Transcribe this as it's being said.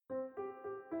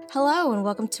Hello and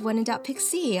welcome to When in Doubt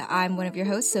Pixie. I'm one of your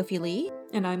hosts, Sophie Lee.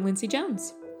 And I'm Lindsay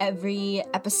Jones. Every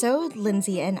episode,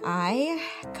 Lindsay and I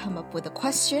come up with a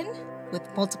question with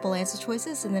multiple answer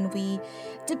choices, and then we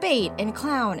debate and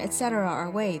clown, etc.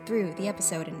 our way through the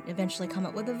episode and eventually come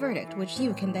up with a verdict, which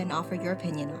you can then offer your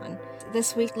opinion on.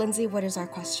 This week, Lindsay, what is our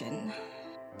question?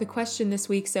 The question this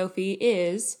week, Sophie,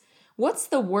 is what's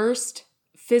the worst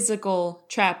physical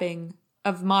trapping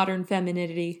of modern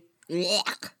femininity?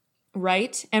 Yuck.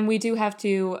 Right? And we do have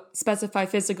to specify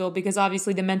physical because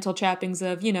obviously the mental trappings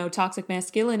of, toxic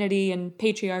masculinity and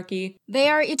patriarchy. They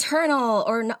are eternal,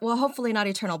 or not, well, hopefully not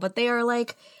eternal, but they are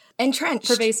like entrenched.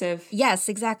 Pervasive. Yes,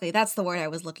 exactly. That's the word I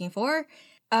was looking for.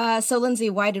 So Lindsay,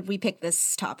 why did we pick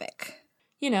this topic?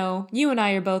 You and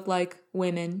I are both like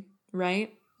women,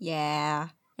 right? Yeah.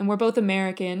 And we're both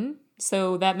American,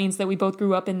 so that means that we both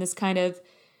grew up in this kind of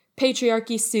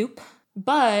patriarchy soup.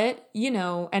 But,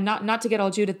 and not to get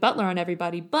all Judith Butler on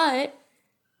everybody, but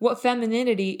what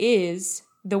femininity is,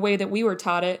 the way that we were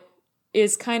taught it,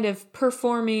 is kind of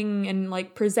performing and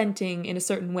like presenting in a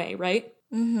certain way, right?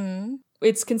 Mm-hmm.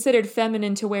 It's considered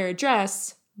feminine to wear a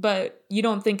dress, but you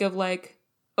don't think of like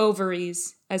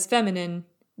ovaries as feminine.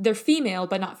 They're female,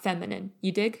 but not feminine.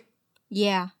 You dig?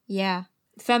 Yeah.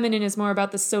 Feminine is more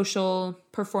about the social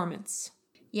performance.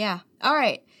 Yeah. All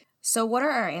right. So what are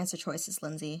our answer choices,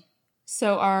 Lindsay?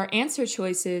 So our answer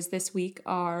choices this week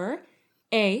are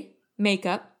A,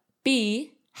 makeup,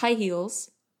 B, high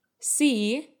heels,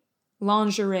 C,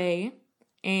 lingerie,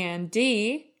 and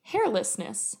D,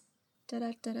 hairlessness.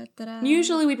 Da-da-da-da-da-da.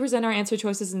 Usually we present our answer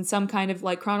choices in some kind of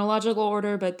like chronological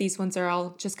order, but these ones are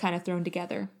all just kind of thrown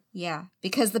together. Yeah,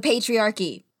 because the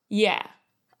patriarchy. Yeah.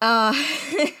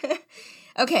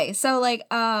 Okay, so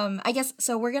I guess,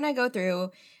 so we're gonna go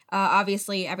through,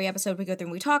 obviously every episode we go through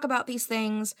and we talk about these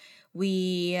things. So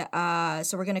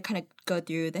we're gonna kind of go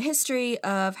through the history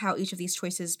of how each of these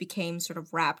choices became sort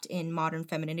of wrapped in modern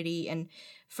femininity. And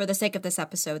for the sake of this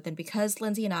episode, then because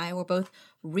Lindsay and I were both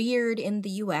reared in the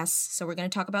US, so we're gonna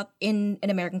talk about in an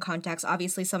American context.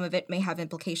 Obviously some of it may have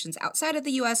implications outside of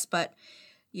the US, but,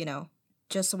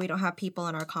 just so we don't have people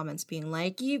in our comments being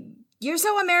like, you're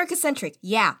so America-centric.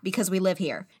 Yeah, because we live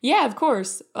here. Yeah, of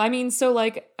course. I mean, so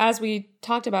like, as we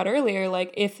talked about earlier,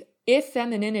 like if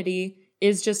femininity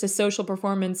is just a social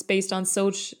performance based on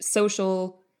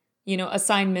social,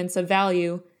 assignments of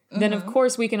value, then of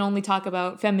course we can only talk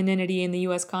about femininity in the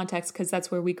U.S. context because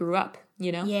that's where we grew up,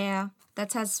 Yeah,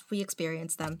 that's as we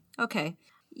experience them. Okay.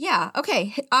 Yeah,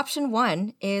 okay. Option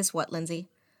 1 is what, Lindsay?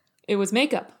 It was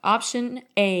makeup. Option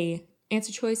A.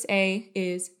 Answer choice A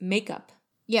is makeup.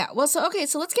 Yeah, well, so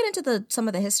let's get into some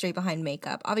of the history behind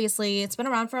makeup. Obviously, it's been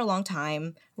around for a long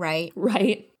time, right?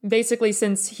 Right. Basically,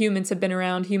 since humans have been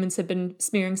around, humans have been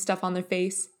smearing stuff on their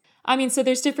face. I mean, so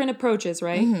there's different approaches,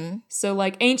 right? Mm-hmm. So,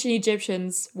 like, ancient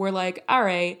Egyptians were like, all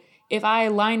right, if I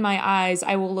line my eyes,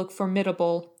 I will look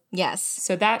formidable. Yes.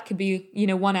 So that could be,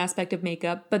 one aspect of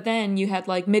makeup. But then you had,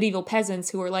 like, medieval peasants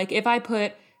who were like, if I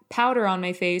put powder on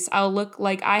my face, I'll look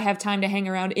like I have time to hang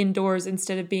around indoors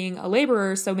instead of being a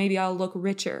laborer, so maybe I'll look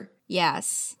richer.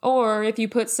 Yes. Or if you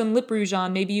put some lip rouge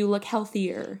on, maybe you look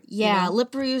healthier. Yeah,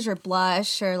 lip rouge or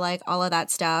blush or like all of that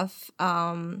stuff.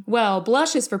 Well,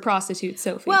 blush is for prostitutes,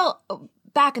 Sophie. Well,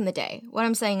 back in the day. What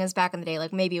I'm saying is back in the day,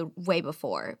 like maybe way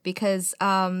before, because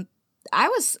I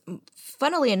was,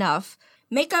 funnily enough,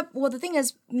 makeup, well, the thing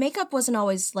is, makeup wasn't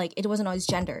always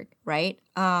gendered, right?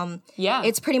 Yeah.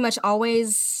 It's pretty much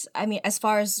always, I mean, as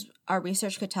far as our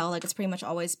research could tell, like, it's pretty much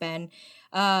always been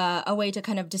a way to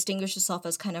kind of distinguish yourself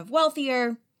as kind of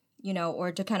wealthier,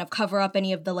 or to kind of cover up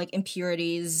any of the, like,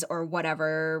 impurities or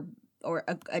whatever, or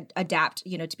adapt,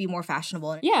 to be more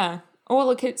fashionable. Yeah.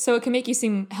 Well, so it can make you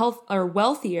seem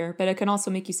wealthier, but it can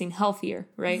also make you seem healthier,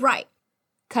 right? Right.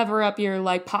 Cover up your,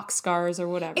 like, pox scars or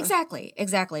whatever.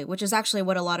 Exactly, which is actually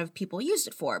what a lot of people used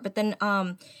it for. But then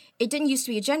it didn't used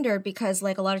to be gendered because,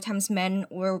 like, a lot of times men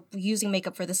were using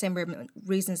makeup for the same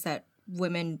reasons that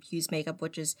women use makeup,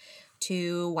 which is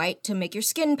to make your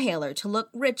skin paler, to look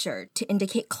richer, to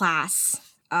indicate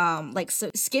class.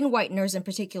 So skin whiteners in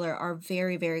particular are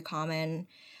very, very common.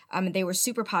 They were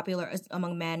super popular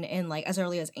among men in, like, as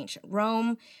early as ancient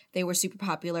Rome. They were super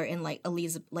popular in, like,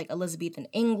 Elizabethan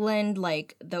England.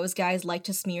 Like, those guys like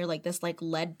to smear, like, this, like,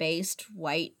 lead-based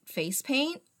white face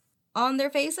paint on their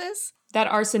faces. That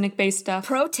arsenic-based stuff.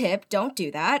 Pro tip, don't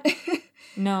do that.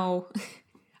 No.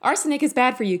 Arsenic is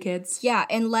bad for you, kids. Yeah,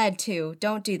 and lead, too.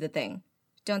 Don't do the thing.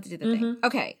 thing.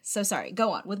 Okay, so sorry.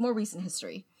 Go on with more recent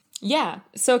history. Yeah.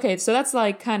 So, okay, so that's,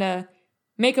 like, kind of...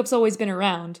 Makeup's always been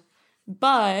around.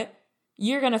 But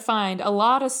you're going to find a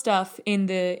lot of stuff in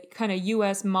the kind of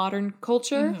U.S. modern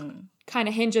culture kind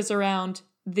of hinges around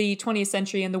the 20th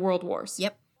century and the world wars.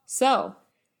 Yep. So,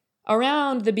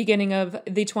 around the beginning of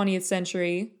the 20th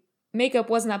century, makeup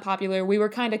wasn't that popular. We were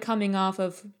kind of coming off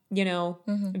of,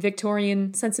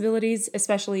 Victorian sensibilities,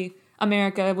 especially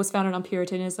America was founded on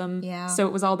Puritanism. Yeah. So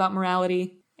it was all about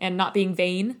morality and not being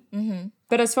vain. Mm-hmm.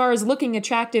 But as far as looking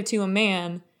attractive to a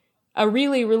man, a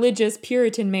really religious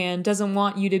Puritan man doesn't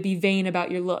want you to be vain about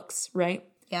your looks, right?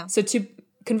 Yeah. So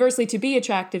conversely, to be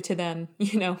attractive to them,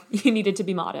 you needed to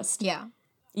be modest. Yeah.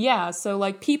 Yeah, so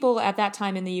like people at that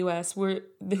time in the US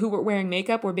who were wearing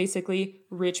makeup were basically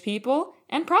rich people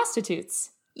and prostitutes.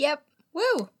 Yep.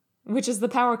 Woo. Which is the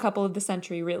power couple of the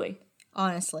century, really.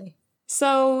 Honestly.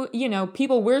 So,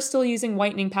 people were still using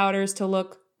whitening powders to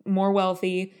look more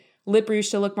wealthy, lip rouge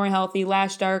to look more healthy,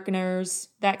 lash darkeners,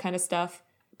 that kind of stuff.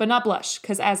 But not blush,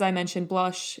 because as I mentioned,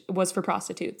 blush was for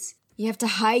prostitutes. You have to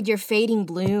hide your fading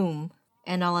bloom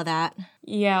and all of that.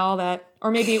 Yeah, all that.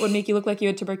 Or maybe it would make you look like you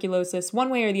had tuberculosis.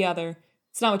 One way or the other.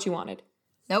 It's not what you wanted.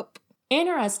 Nope.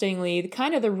 Interestingly,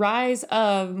 kind of the rise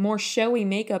of more showy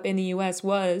makeup in the US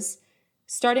was,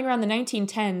 starting around the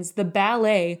 1910s, the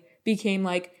ballet became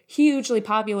like hugely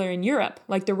popular in Europe.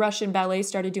 Like the Russian ballet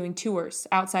started doing tours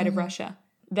outside of Russia.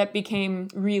 That became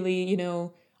really,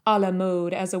 a la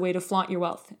mode as a way to flaunt your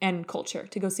wealth and culture,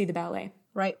 to go see the ballet.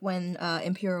 Right when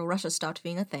Imperial Russia stopped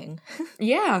being a thing.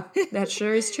 Yeah, that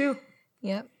sure is true.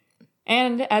 Yep.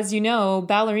 And as you know,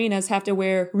 ballerinas have to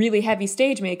wear really heavy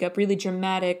stage makeup, really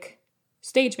dramatic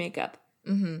stage makeup.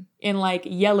 Mm-hmm. In like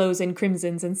yellows and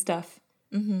crimsons and stuff.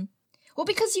 Mm-hmm. Well,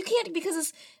 because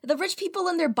it's the rich people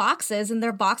in their boxes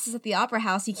at the opera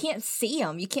house, you can't see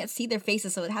them. You can't see their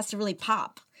faces, so it has to really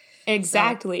pop.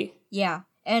 Exactly. So, yeah.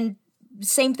 And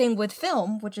same thing with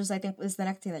film, which is, I think, is the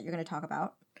next thing that you're going to talk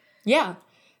about. Yeah.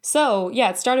 So, yeah,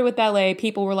 it started with ballet.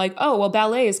 People were like, oh, well,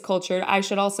 ballet is cultured. I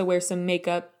should also wear some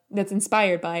makeup that's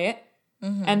inspired by it.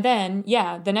 Mm-hmm. And then,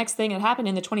 the next thing that happened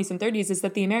in the 20s and 30s is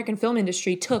that the American film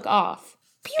industry took off.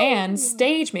 Pew! And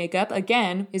stage makeup,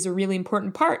 again, is a really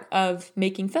important part of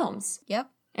making films. Yep.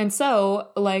 And so,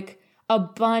 like, a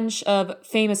bunch of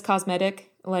famous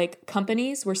cosmetic,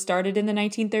 companies were started in the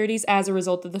 1930s as a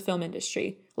result of the film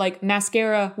industry. Like,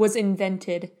 mascara was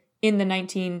invented in the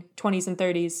 1920s and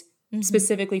 30s,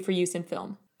 specifically for use in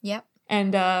film. Yep.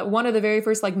 And one of the very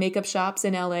first, makeup shops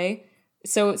in LA,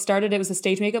 so it was a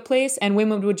stage makeup place, and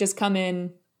women would just come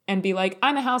in and be like,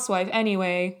 I'm a housewife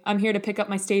anyway. I'm here to pick up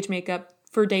my stage makeup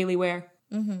for daily wear.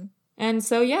 Mm-hmm. And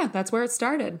so, that's where it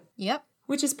started. Yep.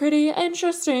 Which is pretty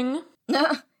interesting.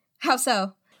 How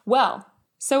so? Well,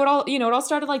 so it all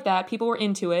started like that. People were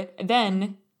into it.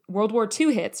 Then World War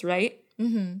II hits, right?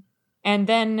 Mm-hmm. And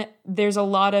then there's a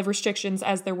lot of restrictions,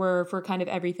 as there were for kind of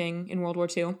everything in World War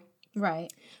II.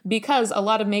 Right. Because a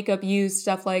lot of makeup used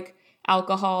stuff like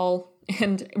alcohol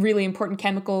and really important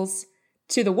chemicals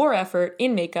to the war effort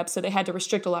in makeup, so they had to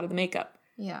restrict a lot of the makeup.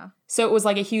 Yeah. So it was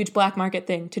like a huge black market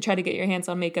thing to try to get your hands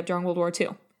on makeup during World War II.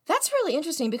 That's really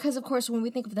interesting because, of course, when we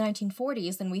think of the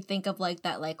 1940s, then we think of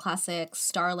that classic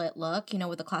starlet look,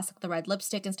 with the red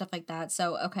lipstick and stuff like that.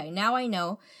 So, okay, now I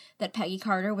know that Peggy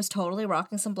Carter was totally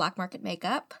rocking some black market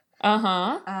makeup.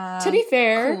 To be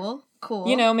fair,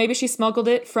 cool. Maybe she smuggled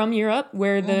it from Europe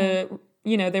where there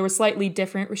were slightly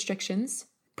different restrictions.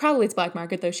 Probably it's black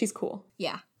market though. She's cool.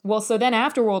 Yeah. Well, so then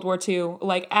after World War II,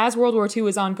 as World War II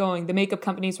was ongoing, the makeup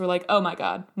companies were like, oh my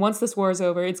God, once this war is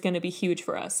over, it's going to be huge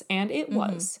for us. And it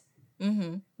was.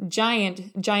 Mm-hmm.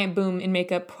 Giant boom in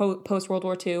makeup post World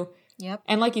War II. Yep.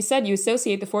 And like you said, you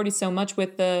associate the 40s so much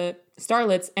with the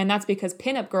starlets, and that's because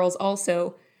pinup girls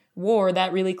also wore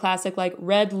that really classic,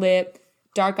 red lip,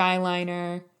 dark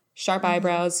eyeliner, sharp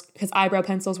eyebrows, because eyebrow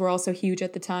pencils were also huge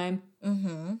at the time.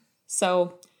 Mm-hmm.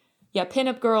 So, yeah,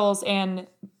 pinup girls and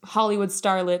Hollywood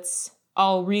starlets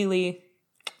all really,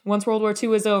 once World War II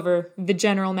was over, the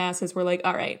general masses were like,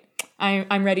 all right,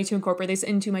 I'm ready to incorporate this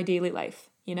into my daily life,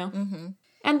 Mm-hmm.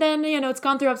 And then, it's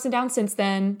gone through ups and downs since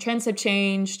then. Trends have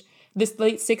changed. This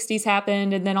late 60s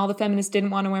happened, and then all the feminists didn't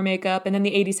want to wear makeup, and then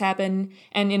the 80s happened,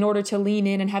 and in order to lean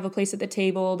in and have a place at the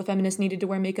table, the feminists needed to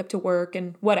wear makeup to work,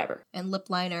 and whatever. And lip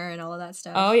liner and all of that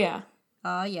stuff. Oh, yeah.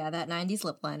 Oh, yeah, that 90s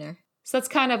lip liner. So that's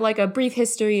kind of like a brief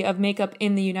history of makeup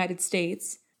in the United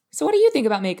States. So what do you think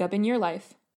about makeup in your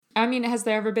life? I mean, has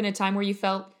there ever been a time where you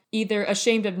felt either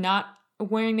ashamed of not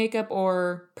wearing makeup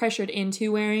or pressured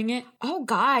into wearing it? Oh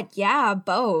God, yeah,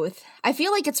 both. I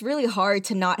feel like it's really hard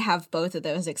to not have both of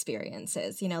those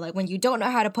experiences. When you don't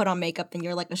know how to put on makeup, then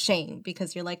you're ashamed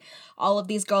because you're like, all of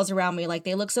these girls around me,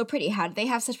 they look so pretty. How do they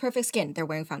have such perfect skin? They're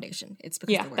wearing foundation. It's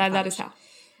because they're wearing that is foundation.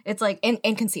 It's like, and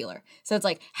concealer. So it's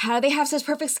like, how do they have such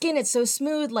perfect skin? It's so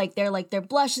smooth. Like their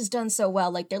blush is done so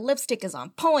well. Like their lipstick is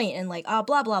on point, and like, blah,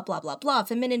 blah, blah, blah, blah.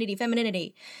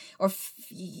 Femininity, or,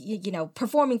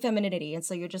 performing femininity. And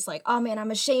so you're just like, oh man,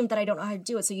 I'm ashamed that I don't know how to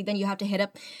do it. So then you have to hit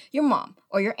up your mom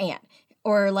or your aunt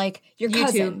or like your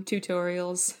cousin.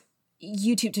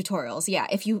 YouTube tutorials. Yeah.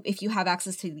 If you have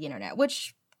access to the internet,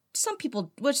 which some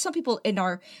people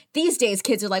these days,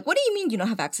 kids are like, what do you mean you don't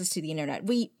have access to the internet?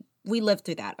 We lived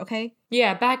through that, okay?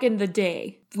 Yeah, back in the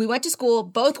day. We went to school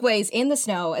both ways in the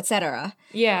snow, etc.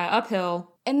 Yeah, uphill.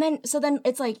 And then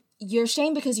it's like you're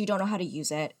ashamed because you don't know how to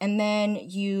use it. And then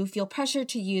you feel pressure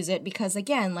to use it because,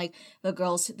 again, like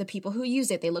the people who use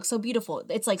it, they look so beautiful.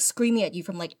 It's like screaming at you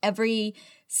from like every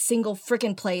single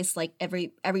freaking place. Like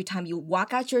every time you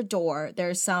walk out your door,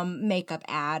 there's some makeup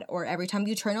ad. Or every time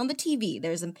you turn on the TV,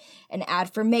 there's an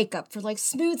ad for makeup for like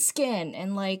smooth skin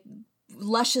and like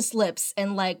luscious lips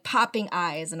and like popping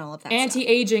eyes and all of that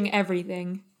anti-aging stuff.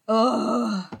 Everything.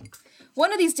 Ugh.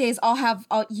 One of these days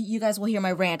you guys will hear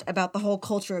my rant about the whole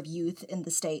culture of youth in the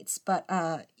States, but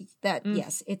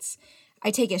yes,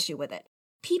 I take issue with it.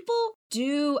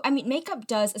 Makeup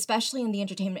does, especially in the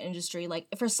entertainment industry, like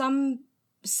for some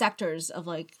sectors of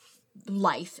like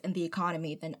life and the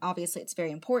economy, then obviously it's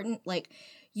very important. Like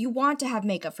you want to have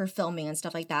makeup for filming and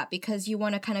stuff like that because you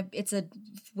want to it's a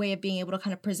way of being able to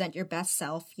kind of present your best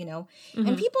self, Mm-hmm.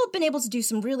 And people have been able to do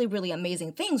some really, really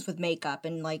amazing things with makeup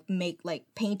and like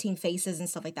painting faces and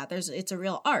stuff like that. It's a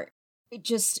real art. It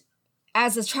just,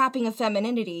 as a trapping of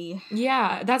femininity.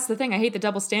 Yeah, that's the thing. I hate the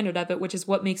double standard of it, which is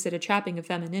what makes it a trapping of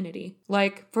femininity.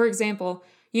 Like, for example,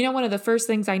 one of the first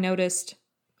things I noticed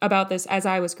about this as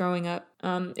I was growing up.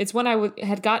 It's when I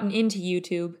had gotten into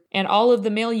YouTube, and all of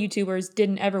the male YouTubers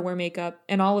didn't ever wear makeup,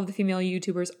 and all of the female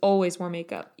YouTubers always wore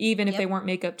makeup, even if they weren't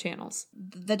makeup channels.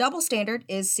 The double standard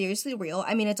is seriously real.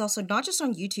 I mean, it's also not just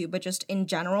on YouTube, but just in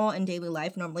general in daily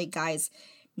life. Normally, guys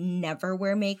never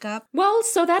wear makeup. Well,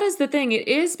 so that is the thing. It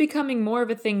is becoming more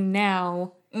of a thing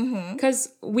now,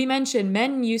 because we mentioned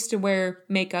men used to wear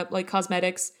makeup, like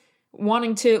cosmetics.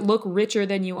 Wanting to look richer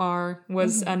than you are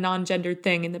was a non-gendered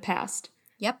thing in the past.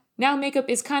 Yep. Now makeup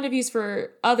is kind of used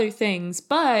for other things,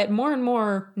 but more and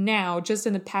more now, just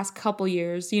in the past couple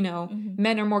years,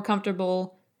 men are more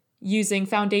comfortable using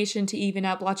foundation to even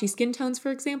out blotchy skin tones, for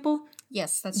example.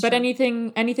 Yes, that's true. But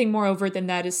anything more overt than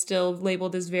that is still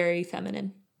labeled as very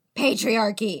feminine.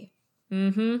 Patriarchy.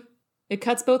 Mm-hmm. It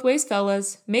cuts both ways,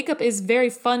 fellas. Makeup is very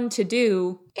fun to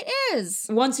do. It is.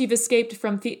 Once you've escaped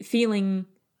from feeling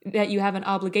that you have an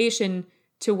obligation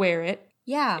to wear it.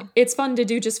 Yeah. It's fun to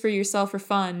do just for yourself for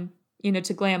fun,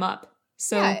 to glam up.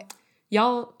 So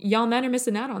y'all men are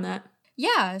missing out on that.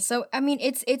 Yeah. So, I mean,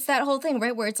 it's that whole thing,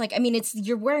 right? Where it's like, I mean,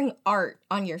 you're wearing art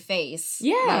on your face.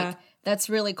 Yeah. Like, that's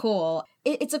really cool.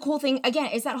 It's a cool thing. Again,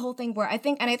 it's that whole thing where I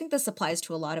think this applies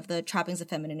to a lot of the trappings of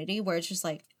femininity, where it's just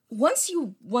like, once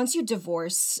you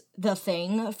divorce the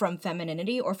thing from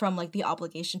femininity or from like the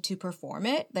obligation to perform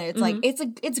it, then it's like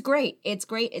it's great.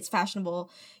 It's fashionable,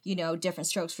 different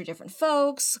strokes for different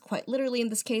folks, quite literally in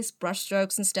this case, brush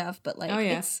strokes and stuff, but like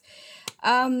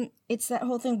it's that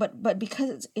whole thing, but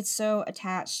because it's so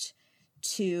attached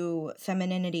to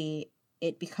femininity,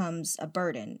 it becomes a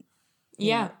burden.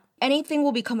 Yeah. Anything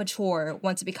will become a chore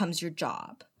once it becomes your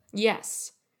job.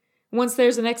 Yes. Once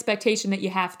there's an expectation that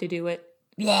you have to do it.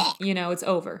 It's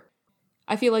over.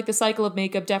 I feel like the cycle of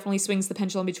makeup definitely swings the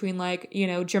pendulum between like,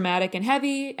 dramatic and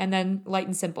heavy and then light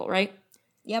and simple, right?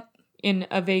 Yep. In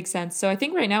a vague sense. So I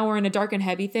think right now we're in a dark and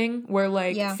heavy thing where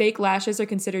like fake lashes are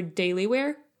considered daily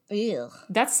wear. Ew.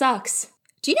 That sucks.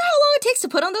 Do you know how long it takes to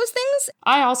put on those things?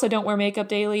 I also don't wear makeup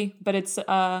daily, but it's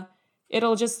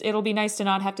it'll be nice to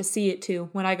not have to see it too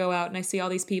when I go out and I see all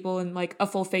these people in like a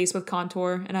full face with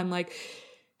contour and I'm like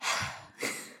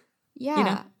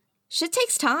yeah. Shit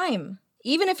takes time.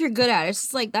 Even if you're good at it, it's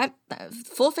just like that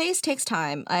full face takes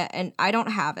time, and I don't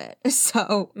have it.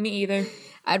 So me either.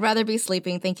 I'd rather be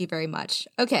sleeping. Thank you very much.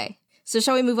 Okay, so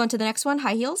shall we move on to the next one?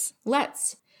 High heels?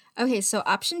 Let's. Okay, so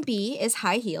option B is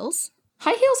high heels.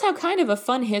 High heels have kind of a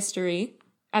fun history,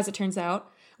 as it turns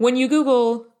out. When you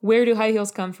Google, where do high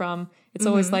heels come from? It's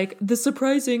always like, the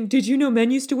surprising, did you know men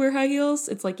used to wear high heels?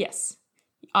 It's like, yes,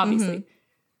 obviously.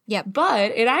 Yeah,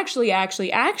 but it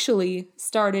actually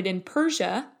started in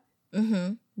Persia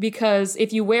because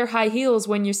if you wear high heels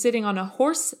when you're sitting on a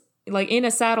horse, like in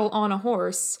a saddle on a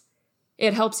horse,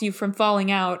 it helps you from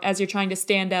falling out as you're trying to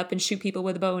stand up and shoot people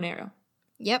with a bow and arrow.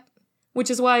 Yep. Which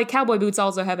is why cowboy boots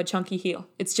also have a chunky heel.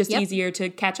 It's just easier to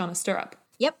catch on a stirrup.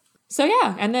 Yep. So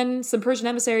yeah, and then some Persian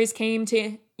emissaries came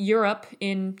to Europe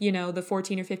in, the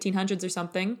 14 or 1500s or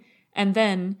something, and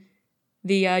then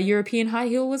the European high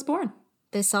heel was born.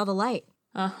 They saw the light.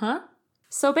 Uh-huh.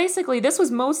 So basically, this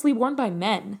was mostly worn by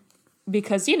men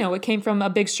because, it came from a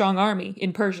big, strong army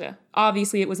in Persia.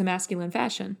 Obviously, it was a masculine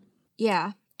fashion.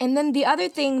 Yeah. And then the other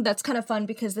thing that's kind of fun,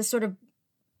 because this sort of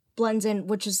blends in,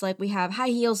 which is like we have high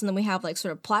heels and then we have like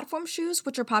sort of platform shoes,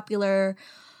 which are popular,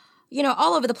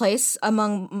 all over the place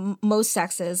among most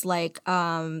sexes. Like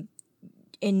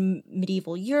in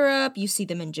medieval Europe, you see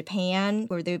them in Japan,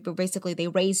 where they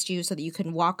raised you so that you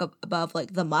can walk up above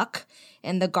like the muck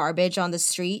and the garbage on the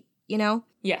street,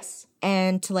 Yes.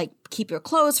 And to like keep your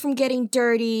clothes from getting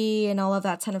dirty and all of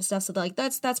that kind of stuff. So like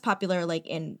that's popular like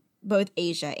in both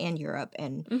Asia and Europe,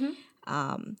 and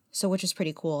so which is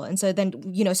pretty cool. And so then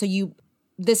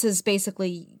this is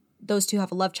basically those two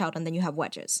have a love child, and then you have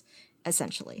wedges,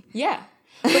 essentially. Yeah,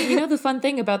 but the fun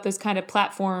thing about those kind of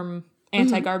platform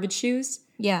anti-garbage shoes,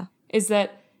 is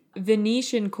that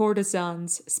Venetian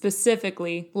courtesans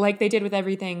specifically, like they did with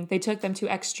everything, they took them to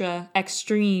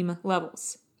extreme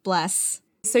levels. Bless.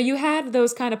 So you had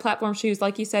those kind of platform shoes,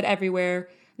 like you said, everywhere.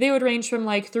 They would range from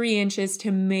like 3 inches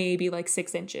to maybe like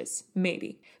 6 inches,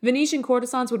 maybe. Venetian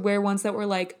courtesans would wear ones that were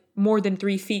like more than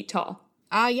 3 feet tall.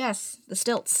 Ah, yes, the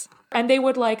stilts. And they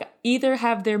would like either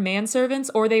have their manservants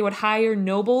or they would hire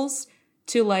nobles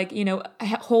to like,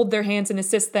 hold their hands and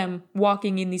assist them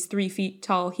walking in these 3 feet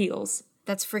tall heels.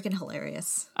 That's freaking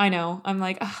hilarious. I know. I'm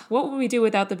like, what would we do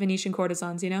without the Venetian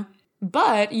courtesans,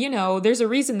 But, there's a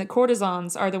reason that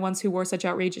courtesans are the ones who wore such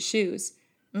outrageous shoes.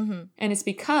 Mm-hmm. And it's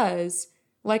because,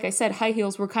 like I said, high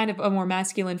heels were kind of a more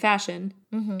masculine fashion.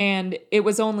 Mm-hmm. And it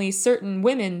was only certain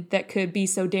women that could be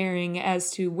so daring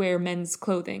as to wear men's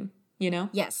clothing,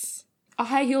 Yes.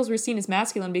 High heels were seen as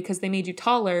masculine because they made you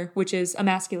taller, which is a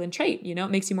masculine trait, it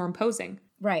makes you more imposing.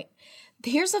 Right.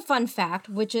 Here's a fun fact,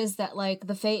 which is that like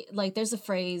there's a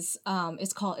phrase,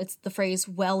 it's the phrase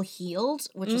well-heeled,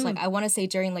 which is like, I want to say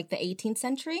during like the 18th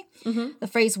century. Mm-hmm. The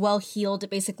phrase well-heeled, it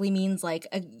basically means like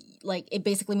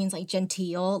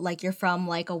genteel, like you're from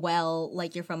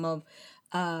you're from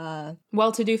a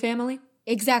well-to-do family.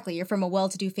 Exactly, you're from a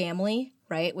well-to-do family,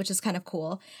 right? Which is kind of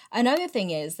cool. Another thing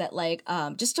is that like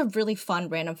just a really fun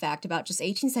random fact about just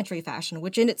 18th century fashion,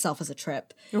 which in itself is a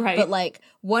trip. Right. But like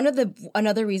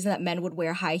another reason that men would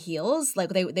wear high heels, like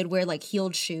they'd wear like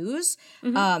heeled shoes,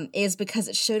 is because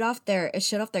it showed off their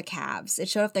calves. It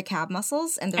showed off their calf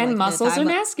muscles, and muscles are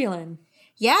masculine.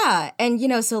 Yeah,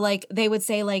 and so like they would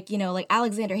say like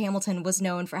Alexander Hamilton was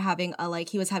known for having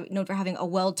known for having a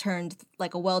well-turned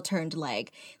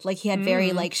leg, like he had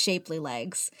very like shapely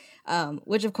legs,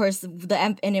 which of course the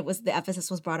emphasis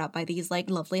was brought up by these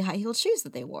like lovely high-heeled shoes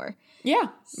that they wore. Yeah,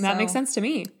 that makes sense to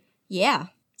me. Yeah.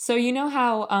 So you know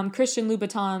how Christian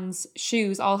Louboutin's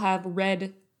shoes all have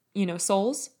red,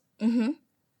 soles? Mm-hmm.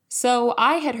 So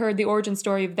I had heard the origin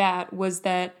story of that was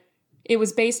that it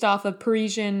was based off of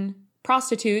Parisian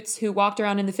prostitutes who walked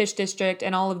around in the fish district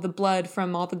and all of the blood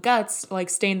from all the guts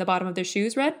like stained the bottom of their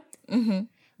shoes red. Mm-hmm.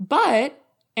 But,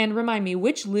 and remind me,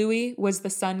 which Louis was the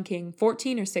Sun King,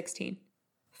 14 or 16?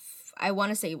 I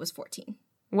want to say it was 14.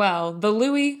 Well, the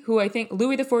Louis, who I think,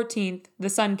 Louis the 14th,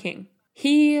 the Sun King,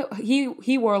 he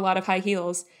wore a lot of high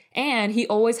heels, and he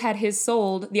always had his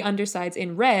soled, the undersides,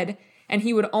 in red, and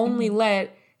he would only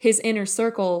let his inner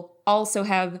circle also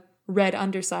have red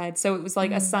underside, so it was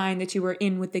like a sign that you were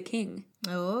in with the king.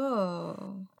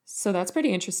 Oh. So that's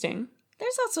pretty interesting.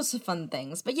 There's all sorts of fun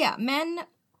things. But yeah, men,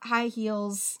 high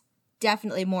heels,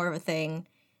 definitely more of a thing.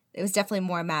 It was definitely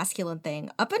more a masculine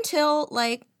thing. Up until,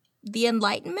 like, the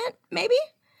Enlightenment, maybe?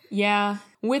 Yeah.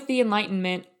 With the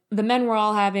Enlightenment, the men were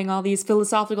all having all these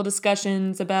philosophical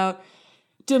discussions about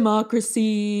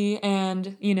democracy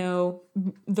and,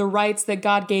 the rights that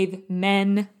God gave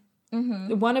men.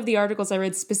 Mm-hmm. One of the articles I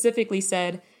read specifically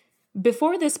said,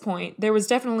 before this point, there was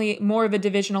definitely more of a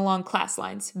division along class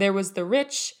lines. There was the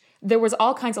rich. There was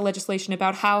all kinds of legislation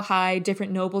about how high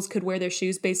different nobles could wear their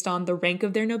shoes based on the rank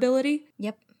of their nobility.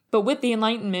 Yep. But with the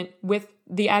Enlightenment, with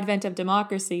the advent of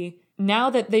democracy, now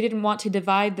that they didn't want to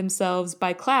divide themselves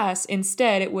by class,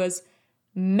 instead it was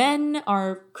men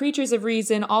are creatures of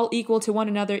reason, all equal to one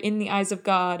another in the eyes of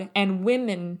God, and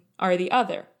women are the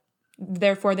other.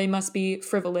 Therefore, they must be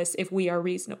frivolous if we are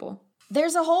reasonable.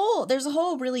 There's a whole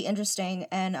really interesting,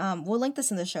 and we'll link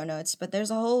this in the show notes, but there's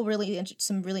a whole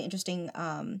some really interesting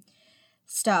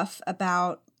stuff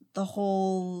about the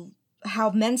whole, how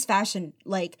men's fashion,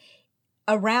 like,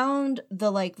 around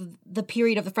the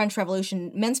period of the French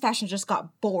Revolution, men's fashion just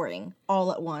got boring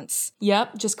all at once.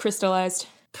 Yep, just crystallized.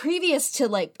 previous to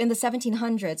like in the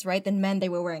 1700s, right? Then men, they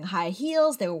were wearing high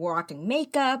heels, they were rocking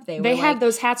makeup, They had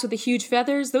those hats with the huge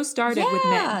feathers. Those started with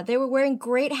men. Yeah, they were wearing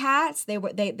great hats.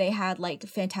 They had like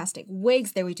fantastic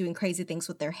wigs. They were doing crazy things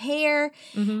with their hair.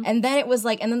 And then it was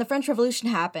like, and then the French Revolution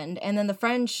happened, and then the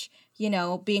French, you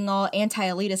know, being all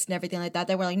anti-elitist and everything like that,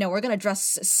 they were like, no, we're gonna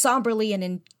dress somberly and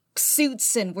in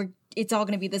suits, and it's all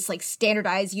gonna be this like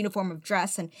standardized uniform of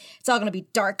dress, and it's all gonna be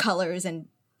dark colors and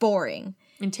boring.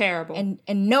 And terrible. And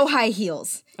no high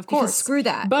heels. Of course. Screw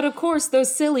that. But of course,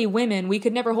 those silly women, we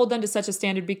could never hold them to such a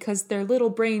standard because their little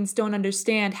brains don't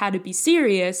understand how to be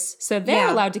serious. So they're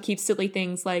allowed to keep silly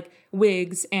things like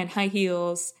wigs and high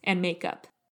heels and makeup.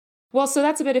 Well, so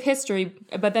that's a bit of history.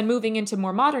 But then moving into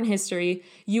more modern history,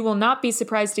 you will not be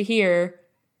surprised to hear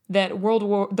that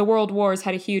the world wars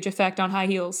had a huge effect on high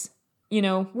heels. You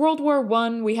know, World War I,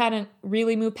 we hadn't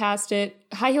really moved past it.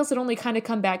 High heels had only kind of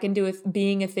come back into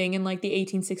being a thing in like the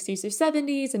 1860s or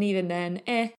 70s, and even then,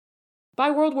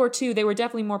 By World War II, they were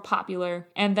definitely more popular.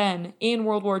 And then, in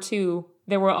World War II,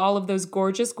 there were all of those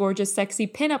gorgeous, gorgeous, sexy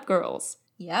pinup girls.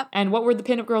 Yep. And what were the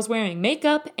pinup girls wearing?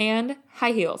 Makeup and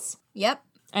high heels. Yep.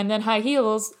 And then high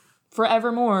heels,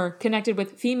 forevermore, connected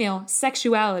with female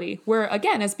sexuality, where,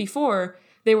 again, as before,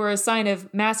 they were a sign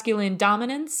of masculine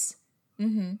dominance.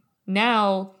 Mm-hmm.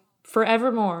 Now,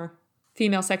 forevermore,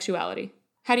 female sexuality.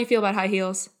 How do you feel about high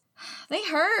heels? They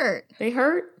hurt. They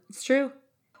hurt. It's true.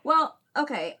 Well,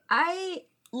 okay. I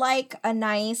like a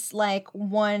nice, like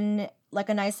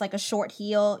a short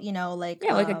heel, you know, like.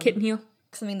 Yeah, like a kitten heel.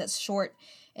 Something that's short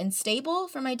and stable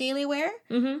for my daily wear.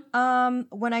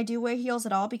 Mm-hmm. When I do wear heels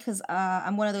at all, because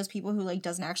I'm one of those people who like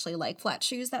doesn't actually like flat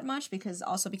shoes that much because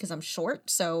I'm short.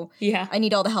 So yeah, I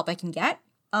need all the help I can get.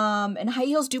 And high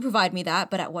heels do provide me that,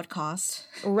 but at what cost?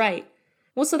 Right.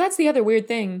 Well, so that's the other weird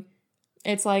thing.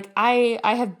 It's like I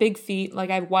have big feet, like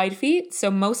I have wide feet,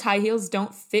 so most high heels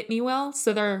don't fit me well,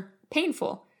 so they're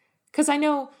painful. Because I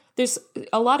know there's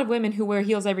a lot of women who wear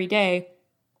heels every day,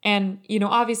 and, you know,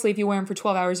 obviously if you wear them for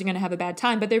 12 hours, you're going to have a bad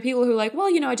time, but there are people who are like, well,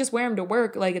 you know, I just wear them to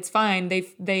work, like it's fine.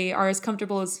 They are as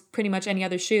comfortable as pretty much any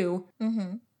other shoe.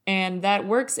 Mm-hmm. And that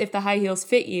works if the high heels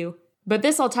fit you. But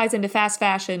this all ties into fast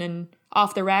fashion and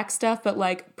off-the-rack stuff, but,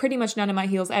 like, pretty much none of my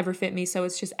heels ever fit me, so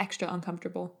it's just extra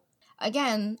uncomfortable.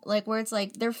 Again, like, where it's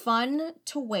like, they're fun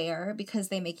to wear because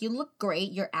they make you look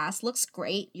great, your ass looks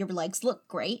great, your legs look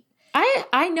great.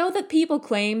 I know that people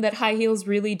claim that high heels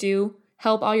really do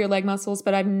help all your leg muscles,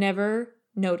 but I've never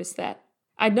noticed that.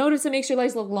 I've noticed it makes your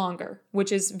legs look longer,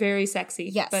 which is very sexy.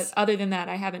 Yes. But other than that,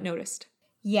 I haven't noticed.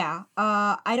 Yeah,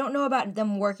 I don't know about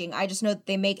them working. I just know that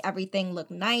they make everything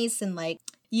look nice, and like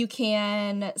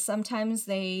sometimes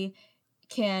they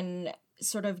can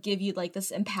sort of give you like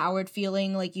this empowered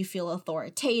feeling, like you feel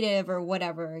authoritative or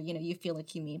whatever, you know, you feel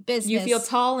like you mean business. You feel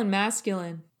tall and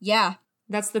masculine. Yeah.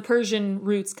 That's the Persian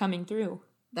roots coming through.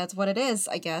 That's what it is,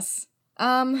 I guess.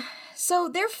 So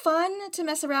they're fun to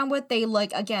mess around with. They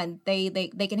like, again, they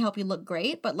can help you look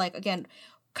great, but like, again,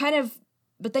 kind of.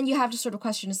 But then you have to sort of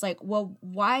question, it's like, well,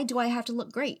 why do I have to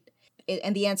look great?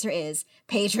 And the answer is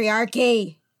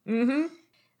patriarchy. Mm-hmm.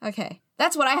 Okay.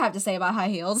 That's what I have to say about high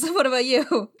heels. What about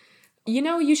you? You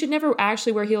know, you should never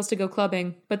actually wear heels to go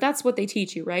clubbing, but that's what they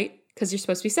teach you, right? Because you're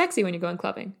supposed to be sexy when you're going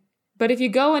clubbing. But if you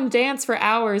go and dance for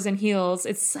hours in heels,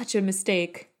 it's such a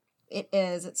mistake. It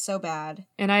is. It's so bad.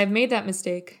 And I have made that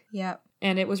mistake. Yep.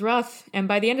 And it was rough. And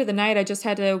by the end of the night, I just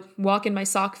had to walk in my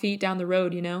sock feet down the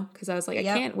road, you know? Because I was like, I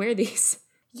can't wear these.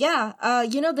 Yeah,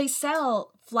 you know, they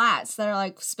sell flats that are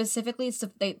like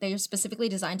they're specifically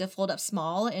designed to fold up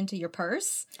small into your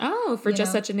purse. Oh, for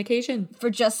just such an occasion. For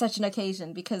just such an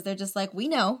occasion, because they're just like, we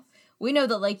know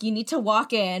that like you need to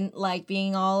walk in like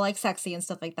being all like sexy and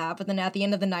stuff like that, but then at the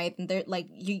end of the night, they're like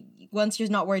once you're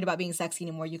not worried about being sexy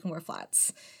anymore, you can wear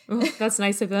flats. Oh, that's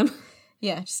nice of them.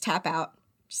 Yeah, just tap out,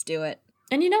 just do it.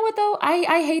 And you know what though?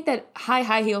 I hate that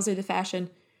high heels are the fashion,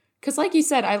 because like you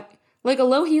said, like, a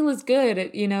low heel is good,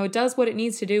 it does what it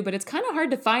needs to do, but it's kind of hard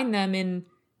to find them in,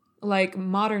 like,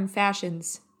 modern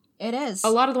fashions. It is. A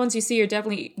lot of the ones you see are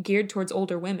definitely geared towards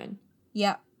older women.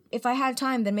 Yeah. If I had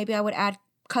time, then maybe I would add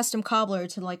custom cobbler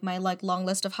to, like, my, like, long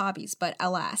list of hobbies, but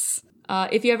alas.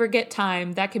 If you ever get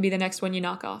time, that could be the next one you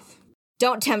knock off.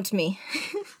 Don't tempt me.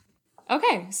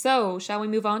 Okay, so shall we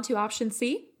move on to option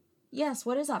C? Yes,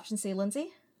 what is option C, Lindsay?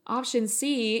 Option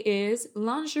C is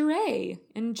lingerie,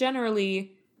 and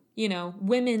generally,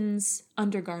 women's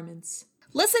undergarments.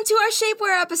 Listen to our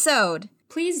shapewear episode.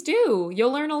 Please do.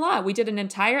 You'll learn a lot. We did an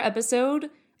entire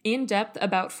episode in depth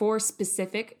about 4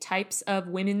 specific types of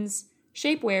women's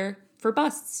shapewear for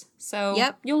busts. So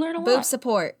you'll learn a lot. Boob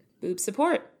support. Boob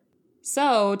support.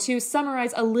 So to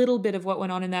summarize a little bit of what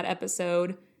went on in that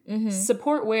episode,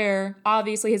 Support wear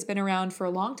obviously has been around for a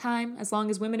long time. As long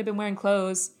as women have been wearing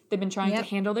clothes, they've been trying to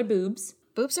handle their boobs.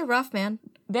 Boobs are rough, man.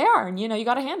 They are, and you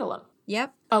got to handle them.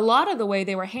 Yep. A lot of the way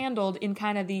they were handled in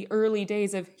kind of the early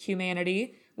days of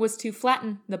humanity was to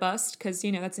flatten the bust, because,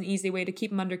 that's an easy way to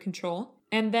keep them under control.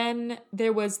 And then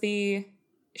there was the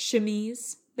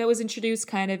chemise that was introduced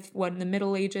kind of, in the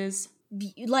Middle Ages?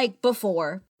 Like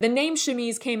before. The name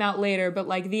chemise came out later, but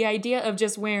the idea of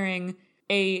just wearing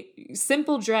a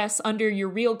simple dress under your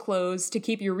real clothes to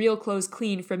keep your real clothes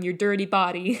clean from your dirty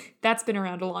body, that's been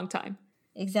around a long time.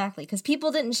 Exactly, because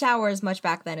people didn't shower as much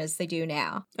back then as they do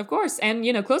now. Of course, and,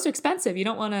 clothes are expensive. You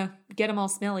don't want to get them all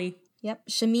smelly. Yep,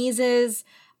 chemises.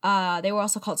 They were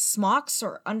also called smocks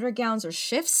or undergowns or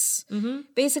shifts.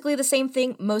 Basically the same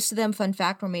thing. Most of them, fun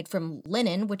fact, were made from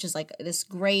linen, which is like this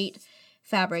great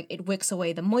fabric. It wicks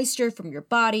away the moisture from your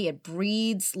body. It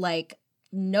breathes like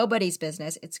nobody's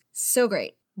business. It's so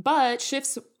great. But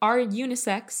shifts are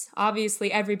unisex.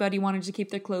 Obviously, everybody wanted to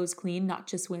keep their clothes clean, not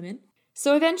just women.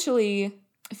 So eventually,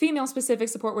 female-specific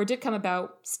support wear did come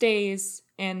about, stays,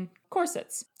 and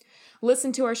corsets.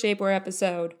 Listen to our shapewear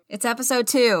episode. It's episode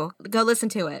 2. Go listen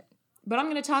to it. But I'm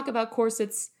going to talk about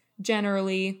corsets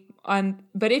generally.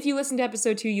 But if you listen to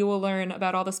episode 2, you will learn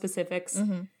about all the specifics.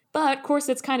 But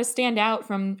corsets kind of stand out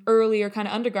from earlier kind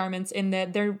of undergarments in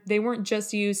that they weren't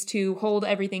just used to hold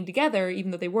everything together,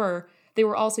 even though they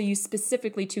were also used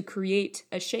specifically to create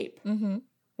a shape,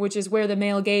 which is where the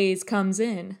male gaze comes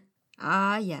in.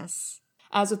 Ah, yes.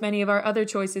 As with many of our other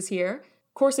choices here,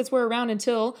 corsets were around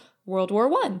until World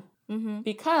War I.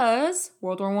 Because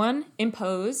World War I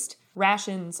imposed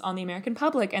rations on the American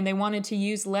public, and they wanted to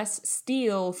use less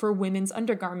steel for women's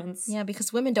undergarments. Yeah,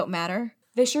 because women don't matter.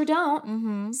 They sure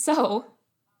don't. So,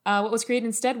 what was created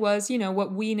instead was,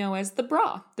 what we know as the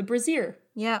bra, the brassiere.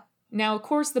 Yeah. Now, of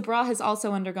course, the bra has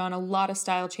also undergone a lot of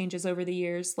style changes over the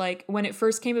years. Like, when it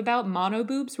first came about, mono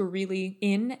boobs were really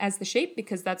in as the shape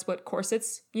because that's what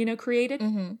corsets, created.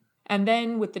 And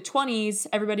then with the 20s,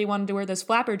 everybody wanted to wear those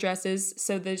flapper dresses,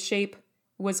 so the shape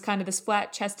was kind of this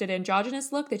flat-chested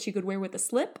androgynous look that you could wear with a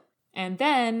slip. And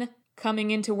then,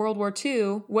 coming into World War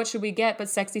II, what should we get but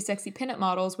sexy, sexy pinup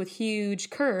models with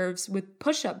huge curves with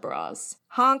push-up bras?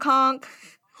 Honk, honk.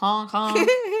 Honk, honk.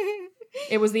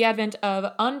 It was the advent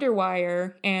of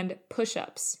underwire and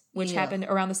push-ups, which happened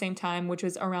around the same time, which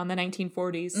was around the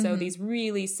 1940s. So these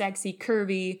really sexy,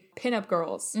 curvy pinup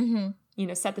girls,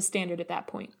 set the standard at that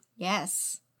point.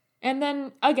 Yes. And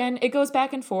then, again, it goes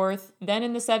back and forth. Then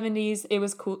in the 70s, it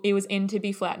was cool. It was in to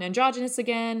be flat and androgynous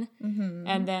again.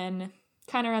 And then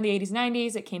kind of around the 80s,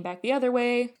 90s, it came back the other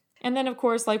way. And then, of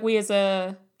course, we as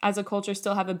a culture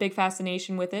still have a big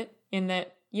fascination with it in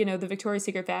that, the Victoria's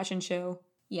Secret fashion show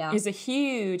is a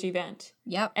huge event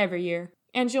every year.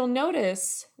 And you'll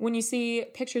notice when you see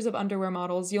pictures of underwear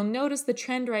models, you'll notice the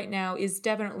trend right now is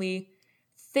definitely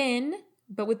thin,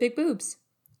 but with big boobs.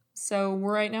 So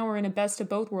right now we're in a best of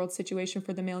both worlds situation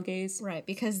for the male gaze. Right,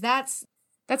 because that's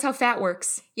how fat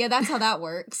works. Yeah, that's how that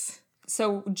works.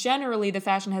 So generally the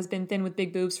fashion has been thin with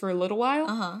big boobs for a little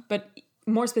while, but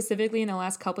more specifically in the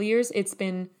last couple years, it's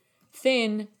been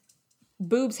thin,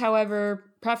 boobs, however,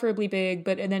 preferably big,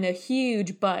 but and then a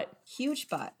huge butt. Huge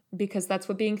butt. Because that's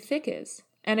what being thick is.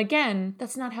 And again,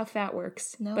 that's not how fat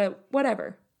works. No. But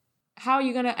whatever. How are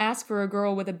you going to ask for a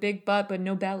girl with a big butt but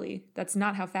no belly? That's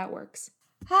not how fat works.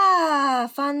 Ah,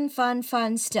 fun, fun,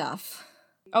 fun stuff.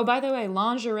 Oh, by the way,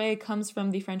 lingerie comes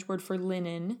from the French word for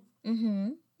linen.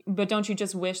 But don't you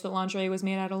just wish that lingerie was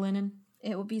made out of linen?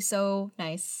 It would be so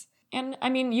nice. And, I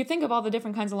mean, you think of all the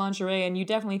different kinds of lingerie, and you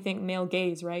definitely think male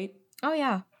gaze, right? Oh,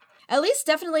 yeah. At least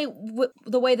definitely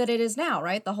the way that it is now,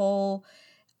 right? The whole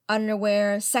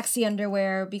underwear, sexy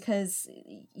underwear, because,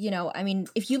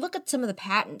 if you look at some of the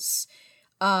patents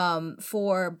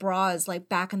for bras,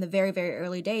 back in the very, very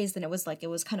early days, then it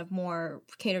was kind of more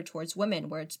catered towards women,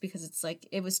 where it's because it's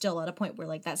it was still at a point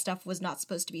where that stuff was not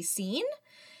supposed to be seen.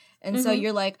 And so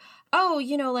you're oh,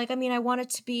 I want it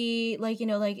to be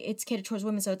it's catered towards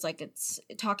women. So it's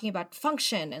talking about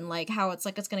function and how it's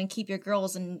going to keep your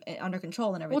girls under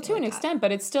control and everything. Well, to an extent,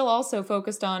 but it's still also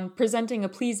focused on presenting a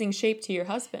pleasing shape to your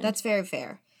husband. That's very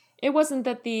fair. It wasn't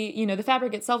that the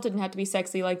fabric itself didn't have to be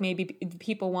sexy like maybe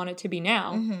people want it to be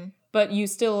now. But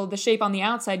the shape on the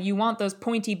outside, you want those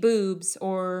pointy boobs,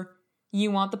 or you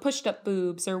want the pushed up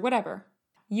boobs, or whatever.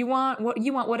 You want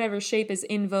whatever shape is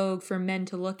in vogue for men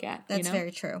to look at. That's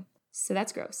very true. So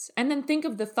that's gross. And then think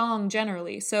of the thong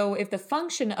generally. So if the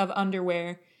function of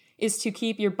underwear is to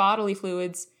keep your bodily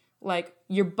fluids, like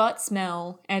your butt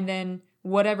smell, and then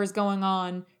whatever's going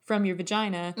on from your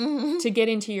vagina to get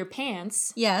into your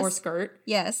pants or skirt.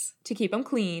 Yes. To keep them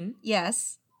clean.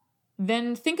 Yes.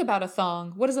 then think about a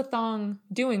thong. What is a thong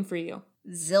doing for you?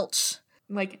 Zilch.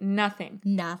 Like nothing.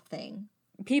 Nothing.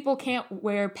 People can't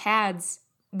wear pads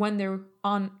when they're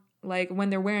when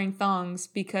they're wearing thongs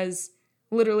because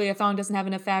literally a thong doesn't have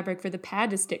enough fabric for the pad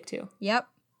to stick to. Yep.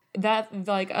 That,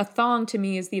 like, a thong to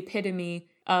me is the epitome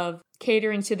of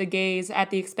catering to the gays at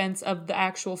the expense of the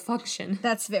actual function.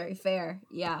 That's very fair.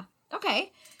 Yeah.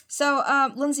 Okay.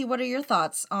 So, Lindsay, what are your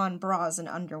thoughts on bras and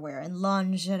underwear and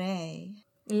lingerie?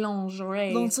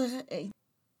 Lingerie.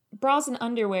 Bras and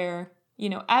underwear, you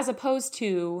know, as opposed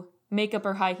to makeup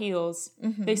or high heels,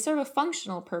 they serve a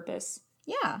functional purpose.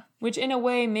 Yeah. Which in a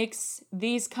way makes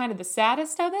these kind of the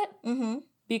saddest of it. Mm-hmm.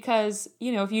 Because,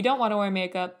 you know, if you don't want to wear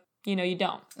makeup, you know, you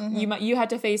don't. Mm-hmm. You had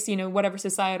to face, you know, whatever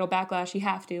societal backlash you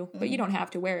have to, but you don't have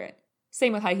to wear it.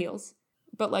 Same with high heels.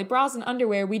 But like bras and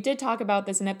underwear, we did talk about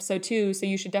this in episode 2, so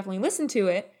you should definitely listen to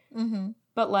it. Mm-hmm.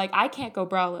 But like, I can't go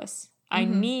braless. I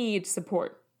need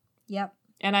support. Yep.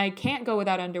 And I can't go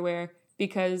without underwear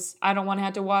because I don't want to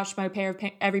have to wash my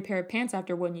every pair of pants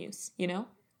after one use, you know?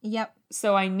 Yep.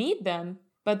 So I need them.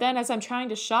 But then as I'm trying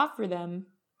to shop for them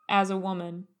as a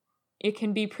woman, it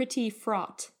can be pretty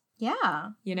fraught.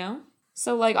 Yeah. You know?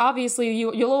 So, like, obviously,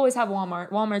 you'll always have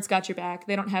Walmart. Walmart's got your back.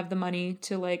 They don't have the money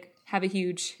to, like, have a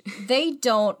huge... They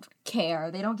don't care.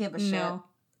 They don't give a shit. No.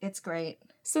 It's great.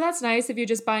 So that's nice if you're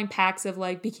just buying packs of,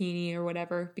 like, bikini or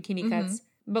whatever, bikini cuts.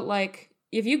 But, like,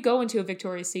 if you go into a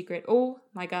Victoria's Secret, oh,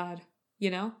 my God, you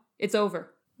know? It's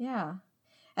over. Yeah.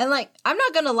 And, like, I'm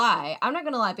not gonna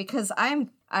lie because I'm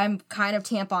kind of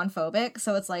tampon phobic,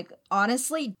 so it's like,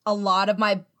 honestly, a lot of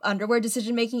my underwear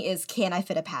decision making is, can I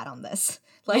fit a pad on this?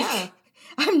 Like, yeah.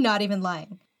 I'm not even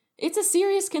lying. It's a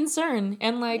serious concern,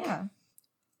 and like,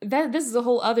 this is a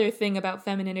whole other thing about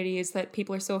femininity is that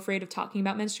people are so afraid of talking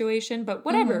about menstruation, but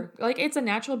whatever. Like, it's a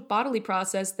natural bodily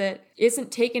process that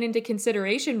isn't taken into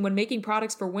consideration when making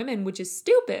products for women, which is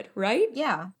stupid, right?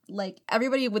 Yeah. Like,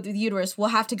 everybody with the uterus will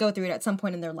have to go through it at some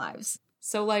point in their lives.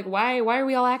 So, like, why are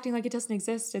we all acting like it doesn't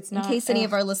exist? It's not. In case any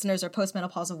of our listeners are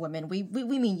postmenopausal women, we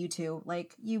mean you too.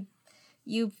 Like, you've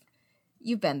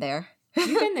been there.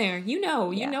 You've been there. You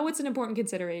know it's an important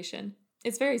consideration.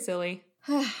 It's very silly.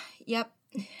 Yep.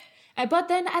 But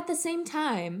then at the same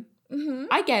time,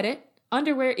 I get it.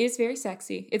 Underwear is very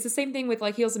sexy. It's the same thing with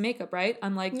like heels and makeup, right?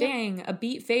 I'm like, dang, a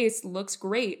beat face looks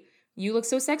great. You look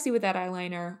so sexy with that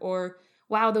eyeliner. Or,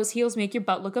 wow, those heels make your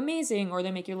butt look amazing. Or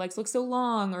they make your legs look so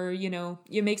long. Or, you know,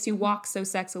 it makes you walk so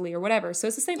sexily or whatever. So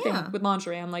it's the same thing with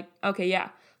lingerie. I'm like, okay, yeah.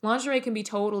 Lingerie can be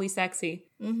totally sexy.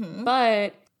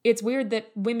 But it's weird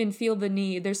that women feel the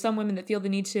need. There's some women that feel the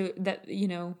need to, that, you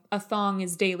know, a thong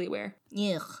is daily wear.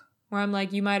 Ugh. Where I'm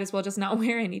like, you might as well just not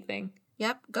wear anything.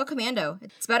 Yep, go commando.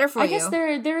 It's better for you. I guess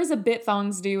there is a bit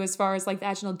thongs do as far as like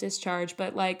vaginal discharge,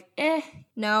 but like,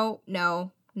 No.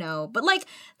 But like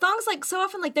thongs, like so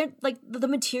often, like they're like the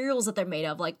materials that they're made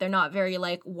of, like they're not very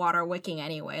like water wicking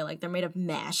anyway. Like they're made of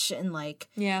mesh and like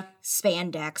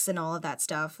spandex and all of that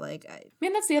stuff. Like,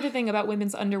 man, that's the other thing about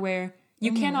women's underwear.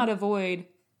 You cannot avoid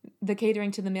the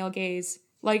catering to the male gaze.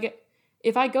 Like,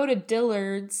 if I go to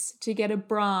Dillard's to get a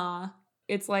bra,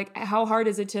 it's like, how hard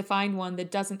is it to find one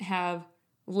that doesn't have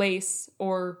lace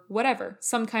or whatever,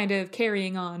 some kind of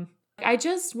carrying on? I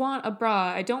just want a bra.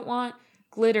 I don't want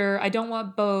glitter. I don't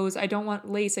want bows. I don't want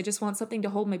lace. I just want something to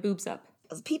hold my boobs up.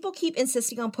 People keep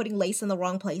insisting on putting lace in the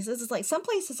wrong places. It's like some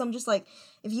places I'm just like,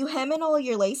 if you hem in all of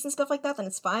your lace and stuff like that, then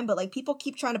it's fine. But like people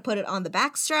keep trying to put it on the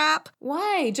back strap.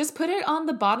 Why? Just put it on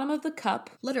the bottom of the cup.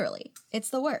 Literally. It's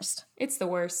the worst. It's the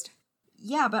worst.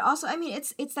 Yeah, but also, I mean,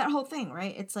 it's that whole thing,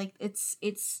 right? It's like,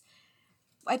 it's,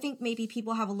 I think maybe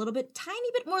people have a little bit, tiny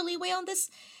bit more leeway on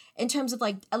this in terms of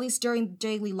like, at least during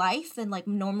daily life, and like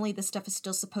normally this stuff is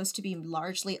still supposed to be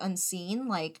largely unseen.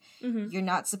 Like, you're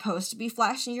not supposed to be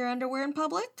flashing your underwear in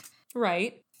public.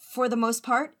 Right. For the most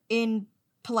part, in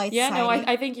polite society. Yeah, no,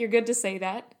 I think you're good to say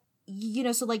that. You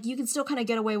know, so like you can still kind of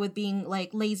get away with being like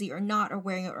lazy or not, or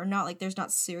wearing it or not. Like there's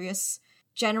not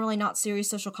generally not serious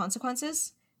social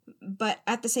consequences. But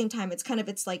at the same time, it's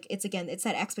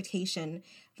that expectation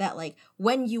that like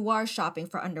when you are shopping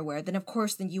for underwear, then of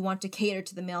course, then you want to cater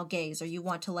to the male gaze, or you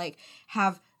want to like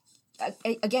have,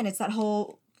 again, it's that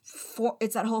whole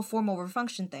form over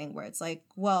function thing where it's like,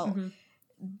 well,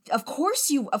 of course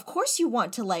you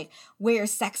want to like wear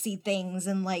sexy things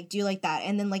and like do like that.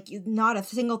 And then like not a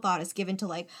single thought is given to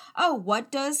like, oh,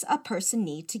 what does a person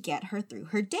need to get her through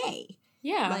her day?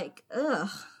 Yeah. Like, ugh.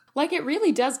 Like, it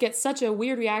really does get such a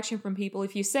weird reaction from people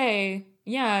if you say,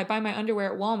 yeah, I buy my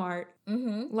underwear at Walmart.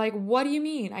 Like, what do you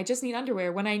mean? I just need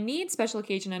underwear. When I need special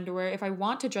occasion underwear, if I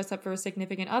want to dress up for a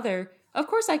significant other, of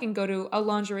course I can go to a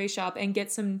lingerie shop and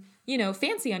get some, you know,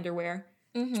 fancy underwear.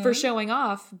 for showing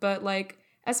off, but like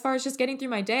as far as just getting through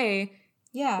my day,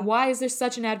 why is there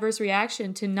such an adverse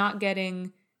reaction to not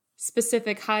getting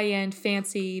specific high-end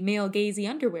fancy male gazy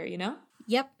underwear, you know?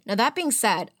 Yep. Now that being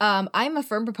said, I'm a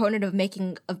firm proponent of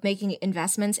making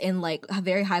investments in like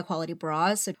very high quality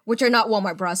bras, which are not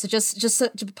Walmart bras. So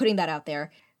just putting that out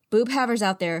there, boob havers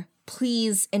out there,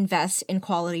 please invest in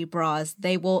quality bras.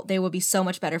 They will be so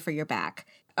much better for your back.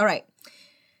 All right,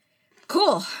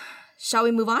 cool. Shall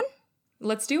we move on?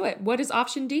 Let's do it. What is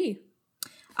option D?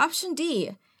 Option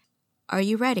D. Are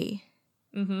you ready?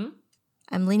 Mm-hmm.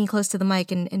 I'm leaning close to the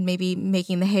mic and maybe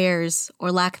making the hairs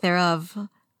or lack thereof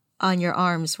on your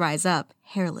arms rise up.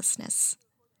 Hairlessness.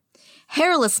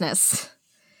 Hairlessness.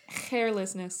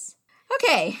 Hairlessness.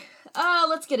 Okay,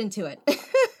 let's get into it.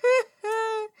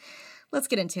 Let's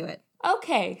get into it.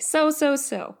 Okay,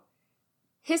 so.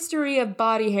 History of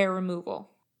body hair removal.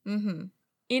 Mm-hmm.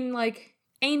 In, like,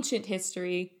 ancient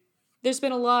history, there's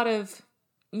been a lot of,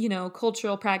 you know,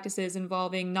 cultural practices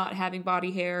involving not having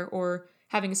body hair or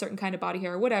having a certain kind of body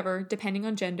hair or whatever, depending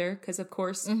on gender, because, of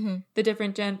course, the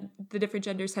different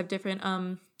genders have different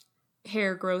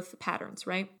hair growth patterns,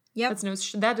 right? Yep.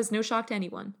 That is no shock to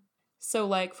anyone. So,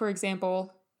 like, for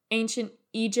example, ancient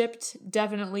Egypt,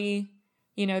 definitely,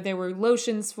 you know, there were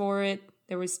lotions for it.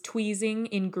 There was tweezing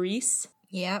in Greece.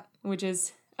 Yep. Which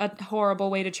is a horrible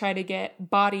way to try to get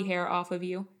body hair off of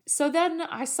you. So then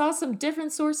I saw some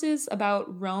different sources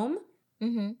about Rome.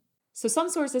 Mm-hmm. So some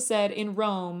sources said in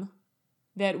Rome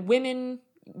that women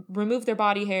removed their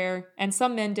body hair, and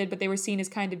some men did, but they were seen as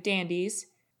kind of dandies,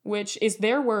 which is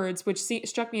their words, which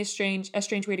struck me as a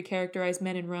strange way to characterize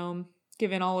men in Rome,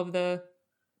 given all of the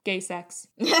gay sex.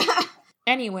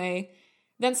 Anyway,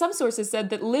 then some sources said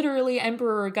that literally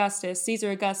Emperor Augustus,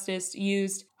 Caesar Augustus,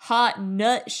 used hot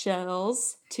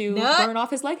nutshells to burn off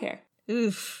his leg hair.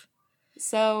 Oof.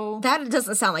 So that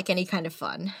doesn't sound like any kind of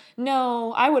fun.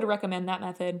 No, I would recommend that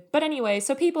method. But anyway,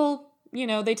 so people, you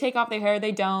know, they take off their hair,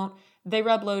 they don't, they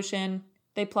rub lotion,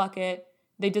 they pluck it,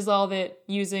 they dissolve it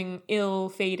using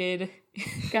ill-fated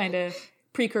kind of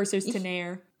precursors to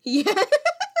Nair. Yeah.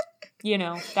 You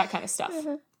know, that kind of stuff.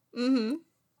 Mm-hmm.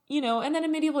 You know, and then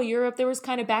in medieval Europe, there was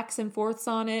kind of backs and forths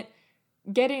on it.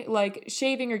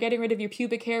 Shaving or getting rid of your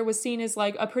pubic hair was seen as,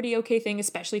 like, a pretty okay thing,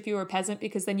 especially if you were a peasant,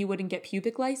 because then you wouldn't get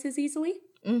pubic lice as easily.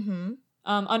 Mm-hmm.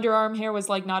 Underarm hair was,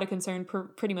 like, not a concern for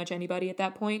pretty much anybody at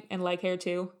that point, and leg hair,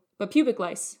 too. But pubic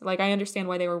lice, like, I understand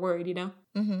why they were worried, you know?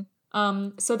 Mm-hmm.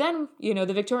 So then, you know,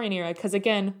 the Victorian era, because,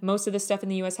 again, most of this stuff in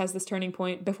the U.S. has this turning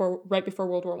point right before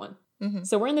World War I. Mm-hmm.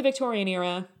 So we're in the Victorian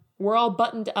era. We're all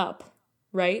buttoned up,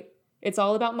 right? It's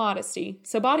all about modesty.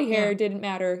 So body hair didn't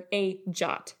matter a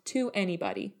jot to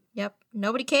anybody. Yep.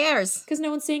 Nobody cares. Because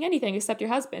no one's seeing anything except your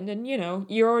husband. And, you know,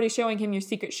 you're already showing him your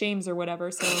secret shames or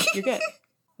whatever, so you're good.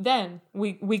 Then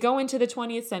we go into the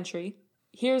 20th century.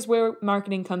 Here's where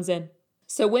marketing comes in.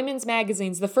 So women's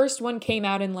magazines, the first one came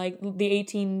out in, like, the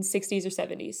 1860s or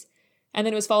 70s. And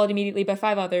then it was followed immediately by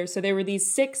 5 others. So there were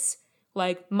these 6,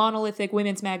 like, monolithic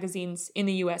women's magazines in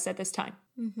the U.S. at this time.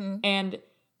 Mm-hmm. And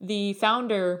the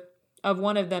founder of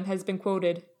one of them has been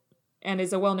quoted, and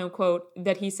is a well-known quote,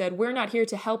 that he said, "We're not here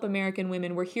to help American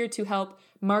women. We're here to help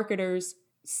marketers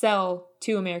sell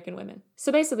to American women."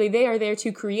 So basically, they are there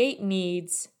to create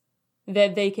needs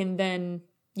that they can then,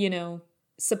 you know,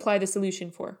 supply the solution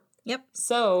for. Yep.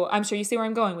 So I'm sure you see where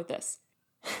I'm going with this.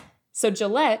 So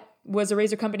Gillette was a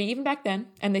razor company even back then,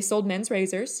 and they sold men's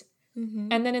razors. Mm-hmm.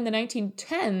 And then in the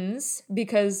 1910s,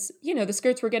 because, you know, the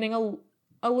skirts were getting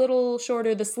a little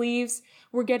shorter, the sleeves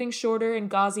were getting shorter and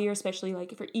gauzier, especially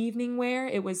like for evening wear.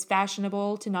 It was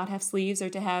fashionable to not have sleeves or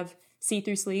to have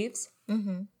see-through sleeves.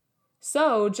 Mm-hmm.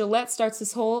 So Gillette starts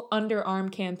this whole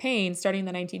underarm campaign starting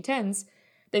in the 1910s.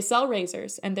 They sell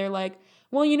razors, and they're like,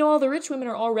 well, you know, all the rich women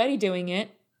are already doing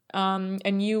it.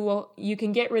 And you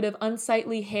can get rid of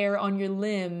unsightly hair on your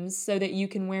limbs so that you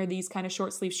can wear these kind of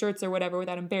short sleeve shirts or whatever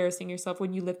without embarrassing yourself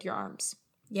when you lift your arms.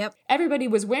 Yep. Everybody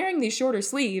was wearing these shorter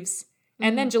sleeves.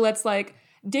 And then Gillette's like,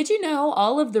 did you know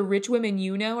all of the rich women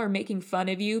you know are making fun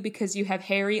of you because you have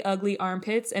hairy, ugly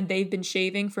armpits and they've been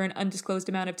shaving for an undisclosed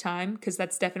amount of time? Because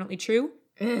that's definitely true.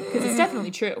 Because it's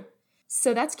definitely true.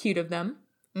 So that's cute of them.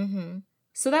 Mm-hmm.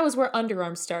 So that was where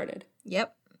underarms started.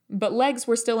 Yep. But legs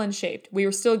were still unshaved. We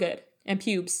were still good. And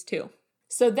pubes, too.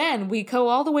 So then we go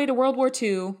all the way to World War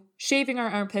II, shaving our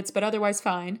armpits, but otherwise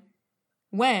fine,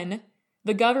 when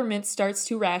the government starts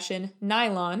to ration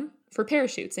nylon for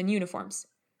parachutes and uniforms.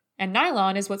 And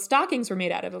nylon is what stockings were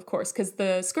made out of course, because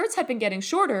the skirts had been getting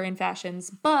shorter in fashions,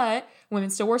 but women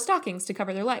still wore stockings to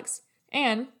cover their legs.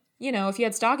 And, you know, if you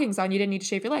had stockings on, you didn't need to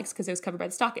shave your legs because it was covered by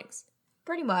the stockings.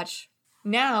 Pretty much.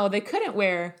 Now they couldn't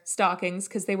wear stockings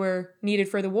because they were needed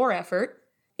for the war effort.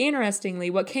 Interestingly,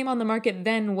 what came on the market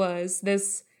then was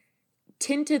this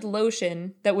tinted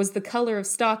lotion that was the color of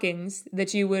stockings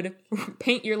that you would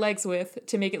paint your legs with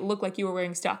to make it look like you were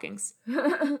wearing stockings.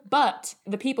 But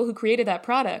the people who created that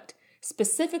product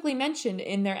specifically mentioned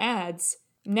in their ads,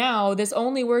 now this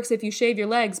only works if you shave your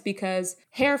legs because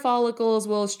hair follicles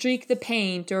will streak the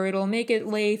paint or it'll make it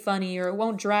lay funny or it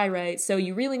won't dry right. So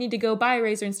you really need to go buy a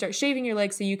razor and start shaving your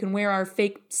legs so you can wear our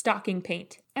fake stocking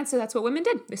paint. And so that's what women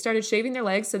did. They started shaving their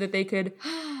legs so that they could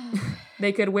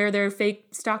wear their fake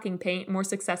stocking paint more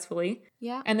successfully.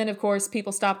 Yeah. And then, of course,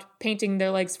 people stopped painting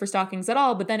their legs for stockings at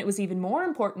all, but then it was even more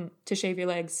important to shave your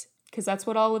legs because that's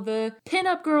what all of the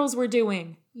pinup girls were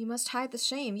doing. You must hide the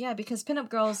shame, yeah, because pinup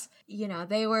girls, you know,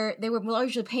 they were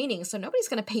largely painting, so nobody's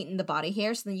gonna paint in the body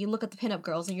hair. So then you look at the pinup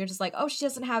girls and you're just like, oh, she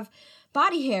doesn't have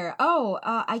body hair. Oh,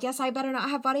 I guess I better not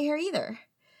have body hair either.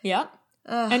 Yep.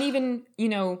 And even, you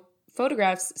know,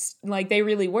 photographs, like they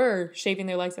really were shaving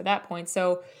their legs at that point.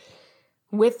 So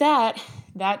with that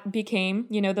became,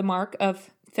 you know, the mark of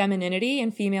femininity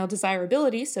and female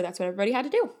desirability. So that's what everybody had to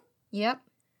do. Yep.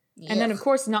 And then, of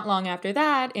course, not long after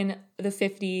that, in the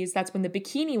 50s, that's when the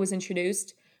bikini was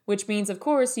introduced, which means, of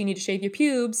course, you need to shave your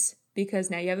pubes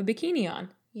because now you have a bikini on.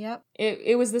 Yep.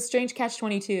 It was the strange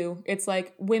catch-22. It's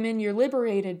like, women, you're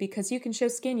liberated because you can show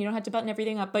skin. You don't have to button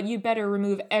everything up, but you better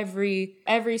remove every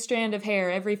strand of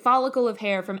hair, every follicle of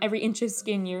hair from every inch of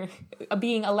skin you're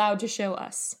being allowed to show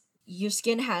us. Your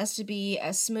skin has to be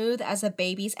as smooth as a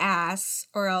baby's ass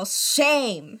or else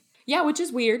shame. Yeah, which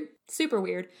is weird. Super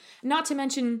weird. Not to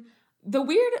mention the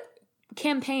weird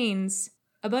campaigns,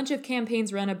 a bunch of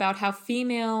campaigns run about how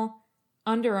female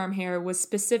underarm hair was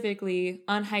specifically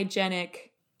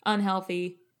unhygienic,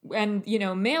 unhealthy. And, you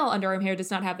know, male underarm hair does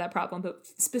not have that problem, but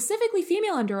specifically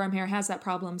female underarm hair has that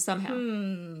problem somehow.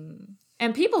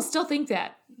 And people still think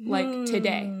that, like,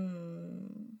 today.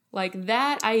 Like,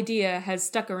 that idea has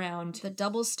stuck around. The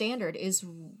double standard is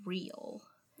real.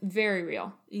 Very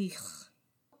real. Ugh.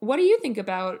 What do you think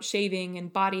about shaving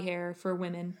and body hair for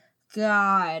women?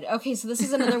 God. Okay, so this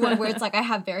is another one where it's like I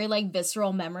have very like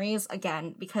visceral memories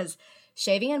again because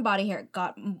shaving and body hair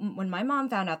when my mom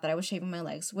found out that I was shaving my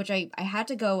legs, which I had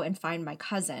to go and find my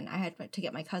cousin. I had to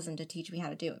get my cousin to teach me how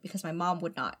to do it because my mom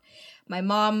would not. My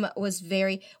mom was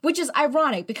which is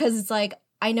ironic because it's like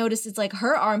I noticed it's like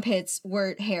her armpits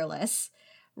were hairless,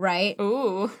 right?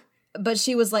 Ooh. But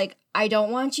she was like, I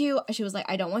don't want you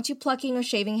plucking or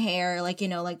shaving hair. Like, you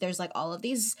know, like there's like all of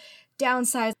these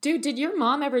downsides. Dude, did your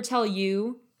mom ever tell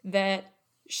you that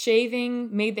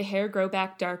shaving made the hair grow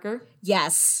back darker?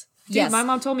 Yes. Dude, yes. My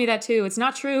mom told me that too. It's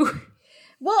not true.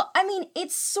 Well, I mean,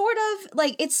 it's sort of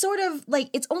like it's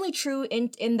only true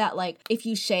in that like if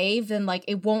you shave then like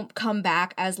it won't come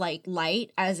back as like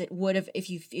light as it would have if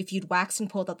you'd waxed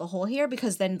and pulled out the whole hair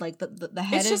because then like the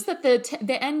head. It's just that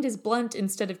the end is blunt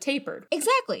instead of tapered.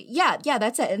 Exactly. Yeah,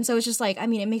 that's it. And so it's just like I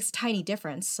mean it makes a tiny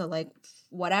difference. So like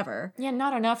whatever. Yeah,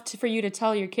 not enough for you to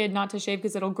tell your kid not to shave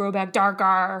because it'll grow back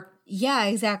darker. Yeah,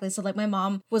 exactly. So like my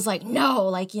mom was like, no,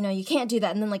 like, you know, you can't do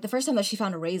that. And then like the first time that she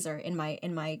found a razor in my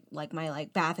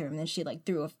bathroom, then she like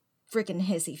threw a freaking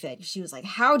hissy fit. She was like,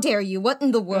 how dare you? What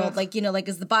in the world? Ugh. Like, you know, like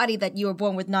is the body that you were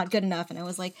born with not good enough? And I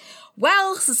was like,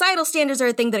 well, societal standards are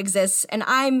a thing that exists and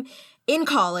I'm in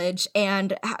college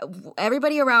and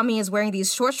everybody around me is wearing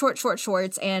these short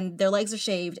shorts and their legs are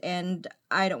shaved and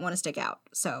I don't want to stick out.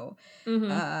 So,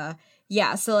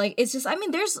 yeah, so, like, it's just, I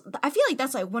mean, I feel like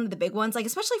that's, like, one of the big ones, like,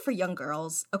 especially for young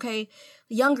girls, okay?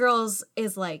 Young girls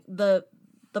is, like, the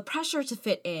pressure to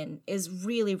fit in is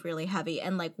really, really heavy,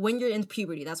 and, like, when you're in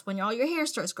puberty, that's when all your hair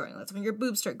starts growing, that's when your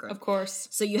boobs start growing. Of course.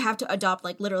 So you have to adopt,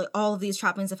 like, literally all of these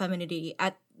trappings of femininity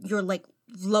at your, like,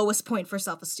 lowest point for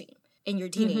self-esteem in your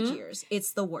teenage years.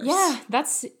 It's the worst.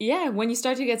 Yeah, when you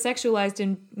start to get sexualized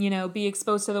and, you know, be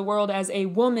exposed to the world as a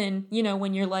woman, you know,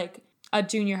 when you're, like, a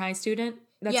junior high student,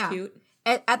 that's cute.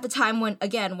 At the time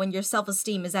when your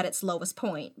self-esteem is at its lowest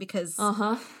point because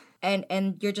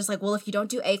and you're just like, well, if you don't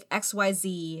do X, Y,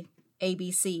 Z, A,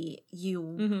 B, C,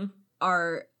 you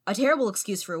are a terrible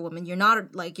excuse for a woman. You're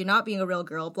not being a real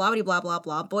girl, blah, blah, blah, blah,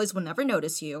 blah. Boys will never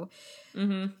notice you.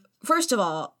 First of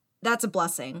all, that's a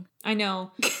blessing. I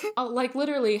know. Like,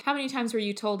 literally, how many times were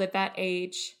you told at that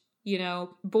age, you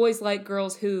know, boys like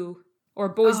girls who... Or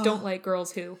boys don't like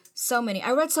girls who. So many.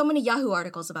 I read so many Yahoo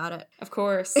articles about it. Of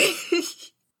course.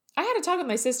 I had to talk with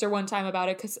my sister one time about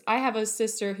it because I have a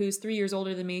sister who's 3 years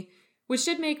older than me, which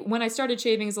did make, when I started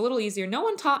shaving, is a little easier. No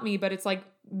one taught me, but it's like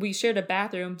we shared a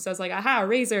bathroom. So I was like, aha, a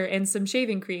razor and some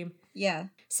shaving cream. Yeah.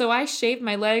 So I shaved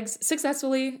my legs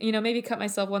successfully, you know, maybe cut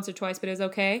myself once or twice, but it was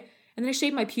okay. And then I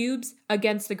shaved my pubes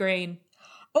against the grain.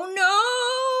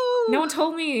 Oh no! No one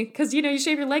told me, because, you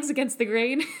shave your legs against the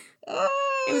grain.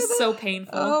 It was so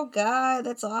painful. Oh god,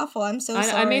 that's awful. I'm so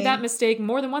sorry. I made that mistake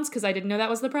more than once because I didn't know that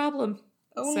was the problem.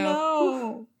 Oh so,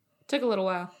 no. Took a little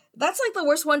while. That's like the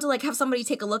worst one to like have somebody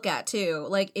take a look at too.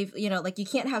 Like if like you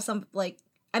can't have some like,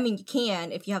 I mean you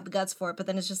can if you have the guts for it, but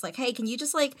then it's just like, hey, can you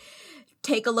just like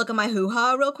take a look at my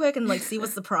hoo-ha real quick and like see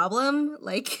what's the problem?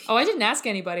 Like Oh, I didn't ask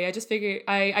anybody. I just figured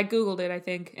I Googled it, I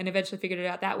think, and eventually figured it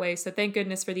out that way. So thank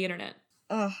goodness for the internet.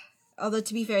 Although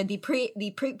to be fair, the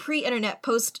pre-internet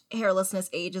post hairlessness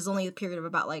age is only a period of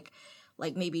about like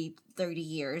maybe 30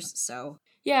 years. So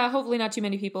yeah, hopefully not too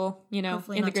many people, in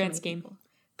the grand scheme. People.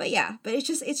 But yeah, but it's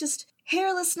just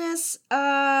hairlessness.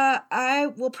 I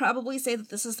will probably say that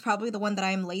this is probably the one that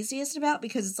I'm laziest about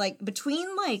because it's like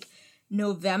between like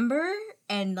November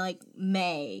and like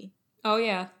May. Oh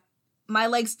yeah. My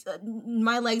legs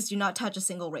do not touch a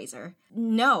single razor.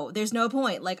 No, there's no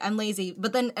point. Like I'm lazy.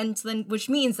 But then which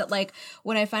means that like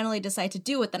when I finally decide to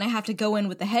do it, then I have to go in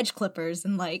with the hedge clippers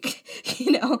and like,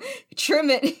 trim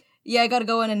it. Yeah, I got to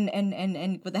go in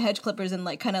and with the hedge clippers and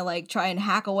like kind of like try and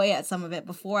hack away at some of it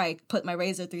before I put my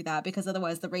razor through that because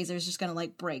otherwise the razor is just going to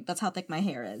like break. That's how thick my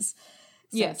hair is.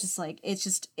 So yes.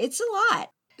 It's a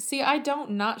lot. See, I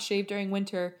don't not shave during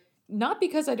winter, not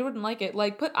because I wouldn't like it.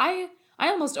 Like, but I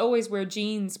almost always wear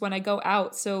jeans when I go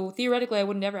out, so theoretically I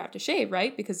would never have to shave,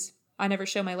 right? Because I never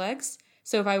show my legs.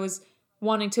 So if I was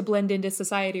wanting to blend into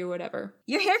society or whatever.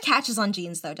 Your hair catches on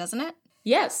jeans though, doesn't it?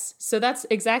 Yes. So that's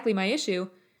exactly my issue,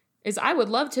 is I would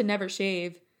love to never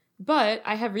shave, but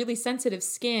I have really sensitive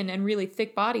skin and really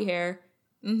thick body hair.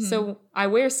 Mm-hmm. So I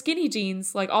wear skinny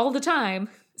jeans like all the time,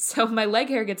 so my leg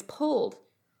hair gets pulled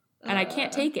and I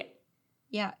can't take it.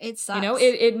 Yeah, it sucks.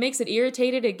 It makes it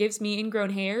irritated. It gives me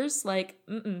ingrown hairs. Like,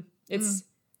 it's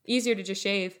easier to just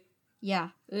shave. Yeah.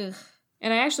 Ugh.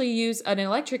 And I actually use an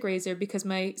electric razor because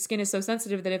my skin is so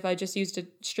sensitive that if I just used a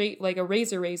straight, like a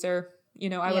razor,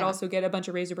 I would also get a bunch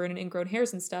of razor burn and ingrown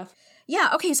hairs and stuff.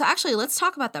 Yeah, okay, so actually, let's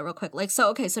talk about that real quick. Like,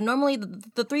 so normally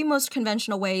the three most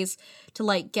conventional ways to,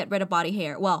 like, get rid of body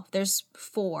hair, well, there's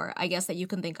 4, I guess, that you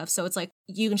can think of. So it's like,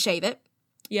 you can shave it.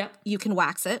 Yep. You can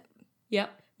wax it. Yep.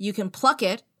 You can pluck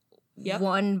it. Yep.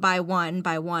 One by one,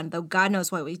 though God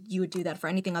knows why you would do that for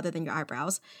anything other than your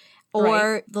eyebrows.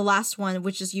 Or the last one,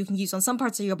 which is you can use on some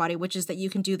parts of your body, which is that you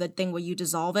can do the thing where you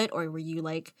dissolve it or where you,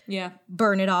 like,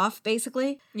 burn it off,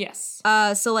 basically. Yes.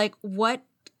 So, like, what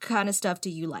kind of stuff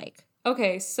do you like?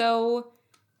 Okay, so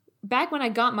back when I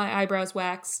got my eyebrows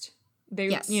waxed,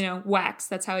 waxed,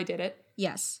 that's how I did it.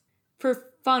 Yes. For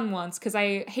fun once, because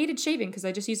I hated shaving because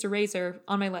I just used a razor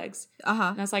on my legs. Uh-huh.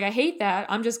 And I was like, I hate that.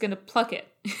 I'm just going to pluck it.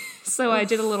 So I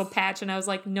did a little patch and I was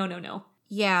like, no.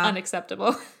 Yeah.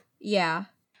 Unacceptable. Yeah.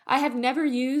 I have never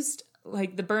used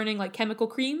like the burning like chemical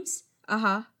creams.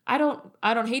 Uh-huh. I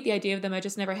don't hate the idea of them. I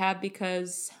just never have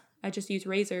because I just use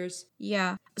razors.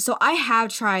 Yeah. So I have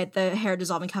tried the hair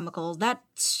dissolving chemical. That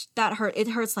hurt. It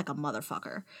hurts like a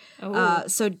motherfucker. Oh.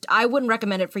 So I wouldn't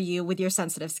recommend it for you with your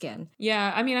sensitive skin.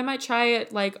 Yeah. I mean, I might try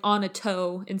it like on a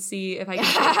toe and see if I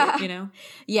can take it,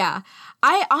 Yeah.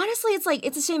 I honestly,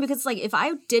 it's a shame because it's like if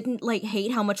I didn't like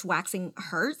hate how much waxing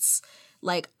hurts,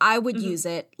 like I would use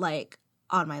it like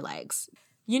on my legs.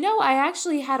 I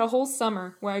actually had a whole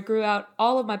summer where I grew out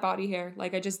all of my body hair.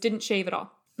 Like I just didn't shave at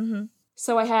all. Mm-hmm.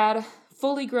 So I had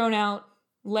fully grown out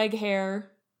leg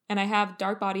hair and I have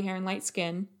dark body hair and light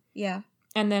skin. Yeah.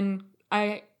 And then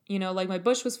I, like my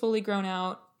bush was fully grown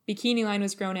out, bikini line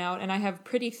was grown out, and I have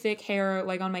pretty thick hair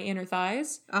like on my inner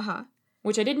thighs. Uh-huh.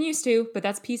 Which I didn't used to, but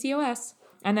that's PCOS.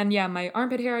 And then, my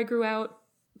armpit hair I grew out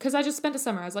because I just spent a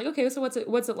summer. I was like, okay, so what's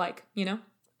it like,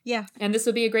 Yeah. And this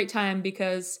would be a great time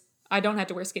because I don't have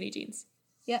to wear skinny jeans.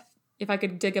 Yep. If I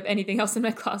could dig up anything else in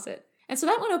my closet. And so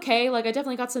that went okay. Like, I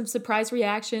definitely got some surprise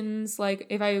reactions. Like,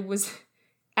 if I was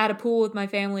at a pool with my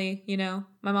family,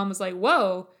 my mom was like,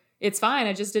 whoa, it's fine.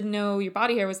 I just didn't know your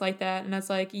body hair was like that. And I was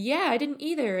like, yeah, I didn't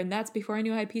either. And that's before I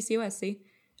knew I had PCOS, see?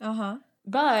 Uh-huh.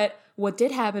 But what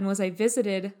did happen was I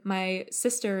visited my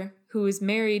sister who is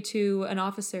married to an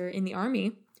officer in the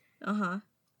Army. Uh-huh.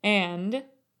 And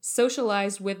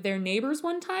socialized with their neighbors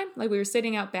one time. Like, we were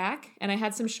sitting out back and I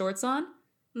had some shorts on.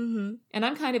 Mm-hmm. And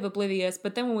I'm kind of oblivious,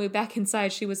 but then when we were back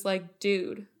inside, she was like,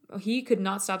 dude, he could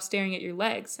not stop staring at your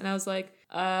legs. And I was like,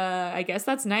 I guess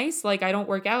that's nice. Like, I don't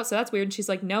work out, so that's weird. And she's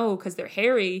like, no, because they're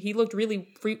hairy. He looked really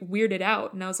weirded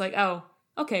out. And I was like, oh,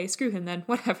 okay, screw him then.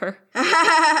 Whatever.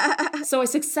 So I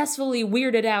successfully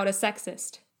weirded out a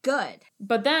sexist. Good.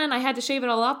 But then I had to shave it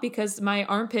all off because my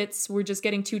armpits were just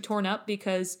getting too torn up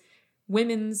because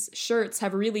women's shirts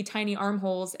have really tiny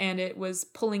armholes and it was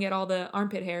pulling at all the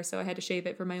armpit hair, so I had to shave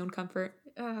it for my own comfort.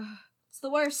 It's the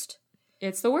worst.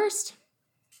 It's the worst.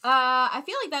 I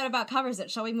feel like that about covers it.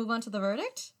 Shall we move on to the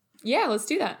verdict? Yeah, let's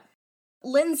do that.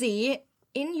 Lindsay,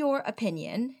 in your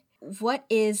opinion, what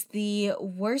is the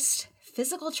worst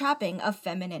physical trapping of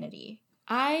femininity?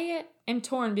 I am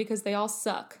torn because they all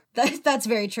suck. That's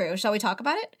very true. Shall we talk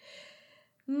about it?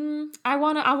 I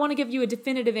wanna give you a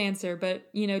definitive answer,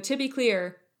 but, to be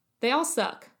clear, they all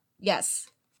suck. Yes.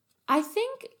 I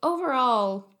think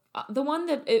overall, the one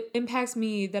that impacts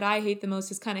me that I hate the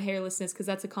most is kind of hairlessness, because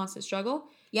that's a constant struggle.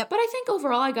 Yep. But I think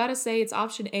overall, I gotta say it's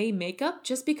option A, makeup,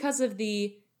 just because of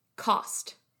the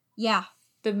cost. Yeah.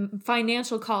 The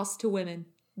financial cost to women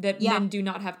that men do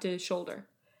not have to shoulder.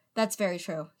 That's very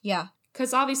true. Yeah.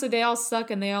 Because obviously they all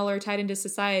suck and they all are tied into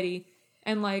society.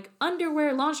 And like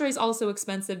underwear, lingerie is also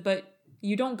expensive, but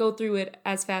you don't go through it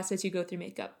as fast as you go through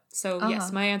makeup. So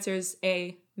yes, my answer is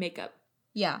A, makeup.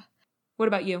 Yeah. What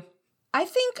about you? I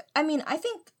think I'm going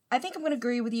to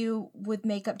agree with you with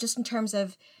makeup just in terms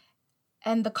of,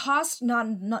 and the cost,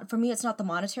 not for me, it's not the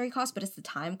monetary cost, but it's the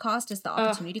time cost, it's the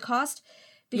opportunity cost.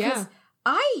 Because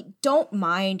I don't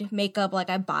mind makeup, like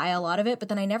I buy a lot of it, but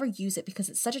then I never use it because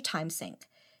it's such a time sink.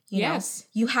 You know,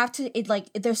 you have to,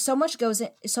 there's so much goes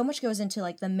into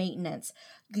like the maintenance,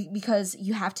 because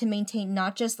you have to maintain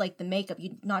not just like the makeup,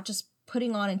 not just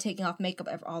putting on and taking off makeup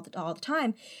all the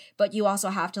time, but you also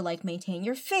have to like maintain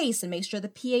your face and make sure the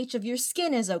pH of your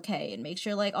skin is okay and make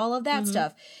sure like all of that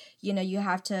stuff. You know, you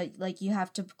have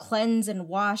to cleanse and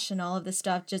wash and all of this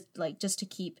stuff just to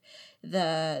keep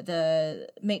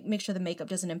make sure the makeup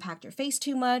doesn't impact your face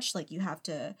too much. Like you have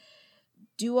to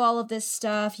do all of this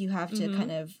stuff. You have to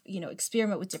kind of,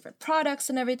 experiment with different products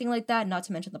and everything like that. Not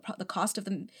to mention the cost of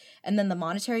them. And then the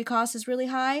monetary cost is really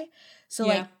high. So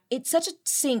like it's such a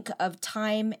sink of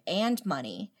time and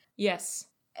money. Yes.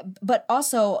 But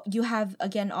also you have,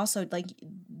 again, also like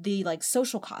the like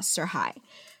social costs are high.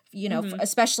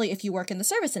 Especially if you work in the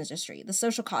service industry, the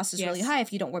social cost is really high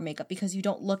if you don't wear makeup because you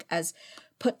don't look as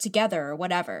put together or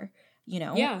whatever,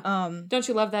 Yeah. Don't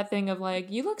you love that thing of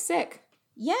like, you look sick?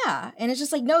 Yeah. And it's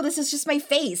just like, no, this is just my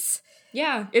face.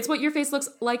 Yeah. It's what your face looks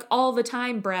like all the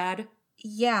time, Brad.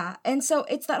 Yeah. And so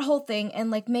it's that whole thing.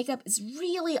 And like makeup is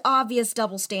really obvious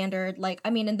double standard. Like, I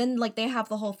mean, and then like they have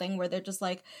the whole thing where they're just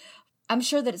like, I'm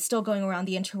sure that it's still going around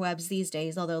the interwebs these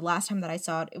days. Although last time that I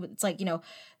saw it, it's like,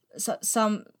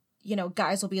 some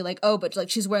guys will be like, oh, but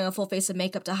like she's wearing a full face of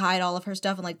makeup to hide all of her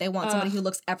stuff, and like they want somebody who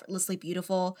looks effortlessly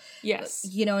beautiful. Yes.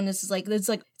 And this is like it's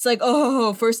like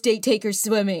oh, first date taker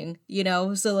swimming,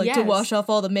 so like to wash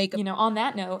off all the makeup. On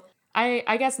that note,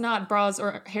 I guess not bras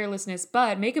or hairlessness,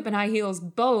 but makeup and high heels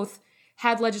both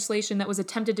had legislation that was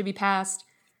attempted to be passed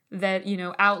that,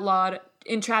 outlawed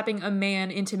entrapping a man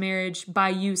into marriage by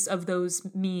use of those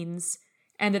means,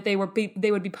 and that they would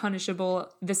be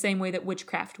punishable the same way that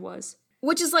witchcraft was.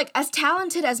 Which is like, as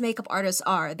talented as makeup artists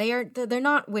are, they're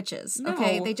not witches. No.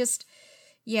 Okay, they just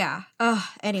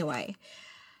anyway.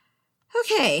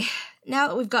 Okay, now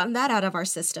that we've gotten that out of our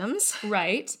systems,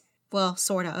 right? Well,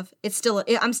 sort of.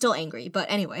 I'm still angry, but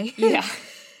anyway. Yeah.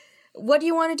 What do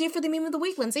you want to do for the meme of the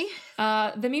week, Lindsay?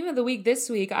 The meme of the week this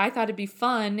week, I thought it'd be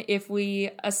fun if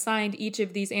we assigned each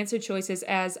of these answer choices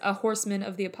as a horseman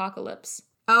of the apocalypse.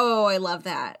 Oh, I love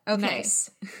that. Okay.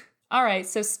 Nice. All right,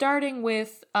 so starting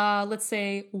with, let's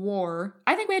say, war,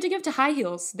 I think we had to give to high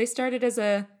heels. They started as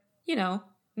a,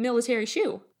 military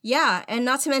shoe. Yeah, and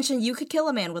not to mention, you could kill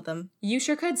a man with them. You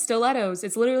sure could. Stilettos.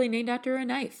 It's literally named after a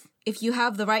knife. If you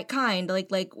have the right kind,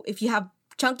 like if you have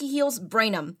chunky heels,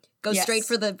 brain them. Go straight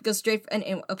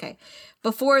and okay.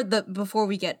 Before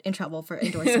we get in trouble for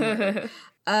endorsing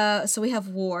so we have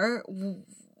war.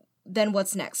 Then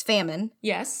what's next? Famine.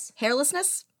 Yes.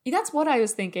 Hairlessness? That's what I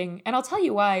was thinking. And I'll tell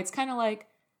you why. It's kind of like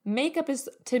makeup is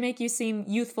to make you seem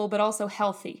youthful, but also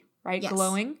healthy, right? Yes.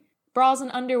 Glowing. Bras and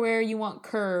underwear, you want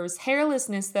curves.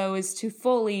 Hairlessness, though, is to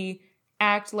fully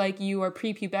act like you are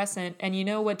prepubescent. And you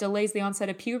know what delays the onset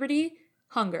of puberty?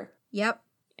 Hunger. Yep.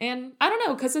 And I don't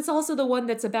know, because it's also the one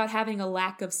that's about having a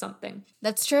lack of something.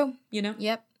 That's true.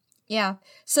 Yep. Yeah.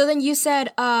 So then you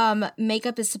said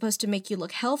makeup is supposed to make you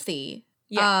look healthy.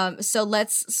 Yeah.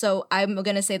 So I'm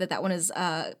going to say that one is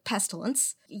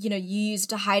pestilence. You use it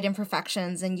to hide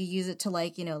imperfections, and you use it to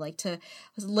to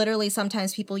literally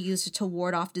sometimes people use it to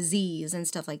ward off disease and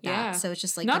stuff like that. Yeah. So it's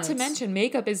just like, not to mention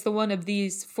makeup is the one of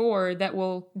these four that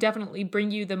will definitely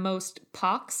bring you the most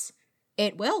pox.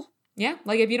 It will. Yeah.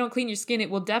 Like if you don't clean your skin, it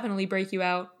will definitely break you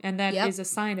out. And that is a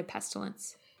sign of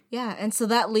pestilence. Yeah. And so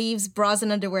that leaves bras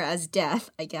and underwear as death,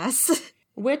 I guess.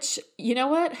 Which, you know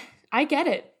what? I get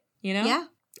it. Yeah.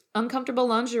 Uncomfortable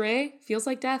lingerie feels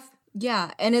like death.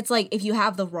 Yeah. And it's like, if you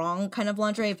have the wrong kind of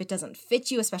lingerie, if it doesn't fit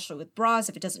you, especially with bras,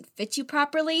 if it doesn't fit you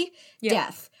properly,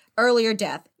 death. earlier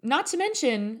death. Not to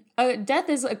mention, death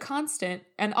is a constant,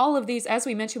 and all of these, as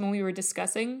we mentioned when we were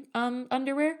discussing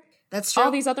underwear, that's true.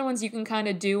 All these other ones you can kind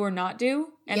of do or not do,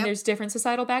 and there's different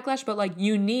societal backlash, but like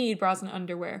you need bras and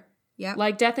underwear. Yeah.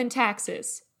 Like death and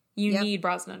taxes, you need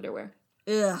bras and underwear.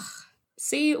 Ugh.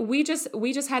 See, we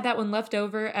just had that one left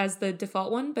over as the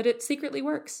default one, but it secretly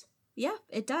works. Yeah,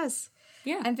 it does.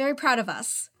 Yeah. I'm very proud of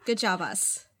us. Good job,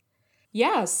 us.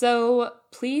 Yeah, so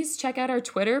please check out our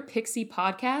Twitter, Pixie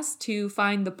Podcast, to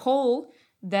find the poll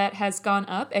that has gone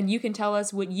up, and you can tell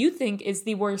us what you think is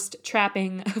the worst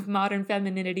trapping of modern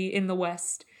femininity in the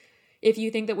West. If you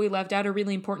think that we left out a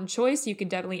really important choice, you can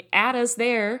definitely add us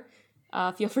there.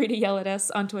 Feel free to yell at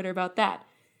us on Twitter about that.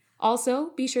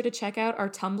 Also, be sure to check out our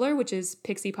Tumblr, which is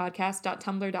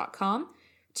pixiepodcast.tumblr.com,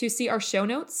 to see our show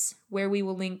notes, where we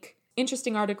will link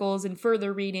interesting articles and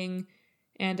further reading,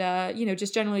 and,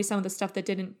 just generally some of the stuff that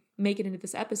didn't make it into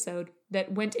this episode,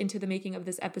 that went into the making of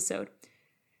this episode.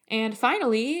 And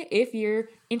finally, if you're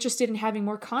interested in having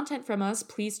more content from us,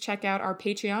 please check out our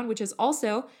Patreon, which is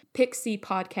also Pixie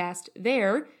Podcast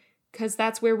there, because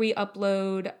that's where we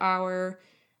upload our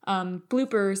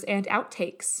bloopers and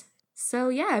outtakes. So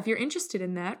yeah, if you're interested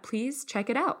in that, please check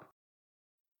it out.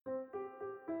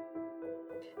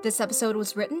 This episode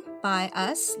was written by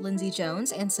us, Lindsay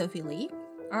Jones and Sophie Lee.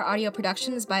 Our audio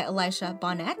production is by Elisha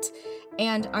Bonnet,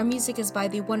 and our music is by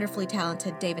the wonderfully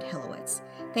talented David Hillowitz.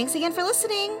 Thanks again for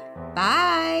listening.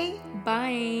 Bye.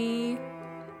 Bye.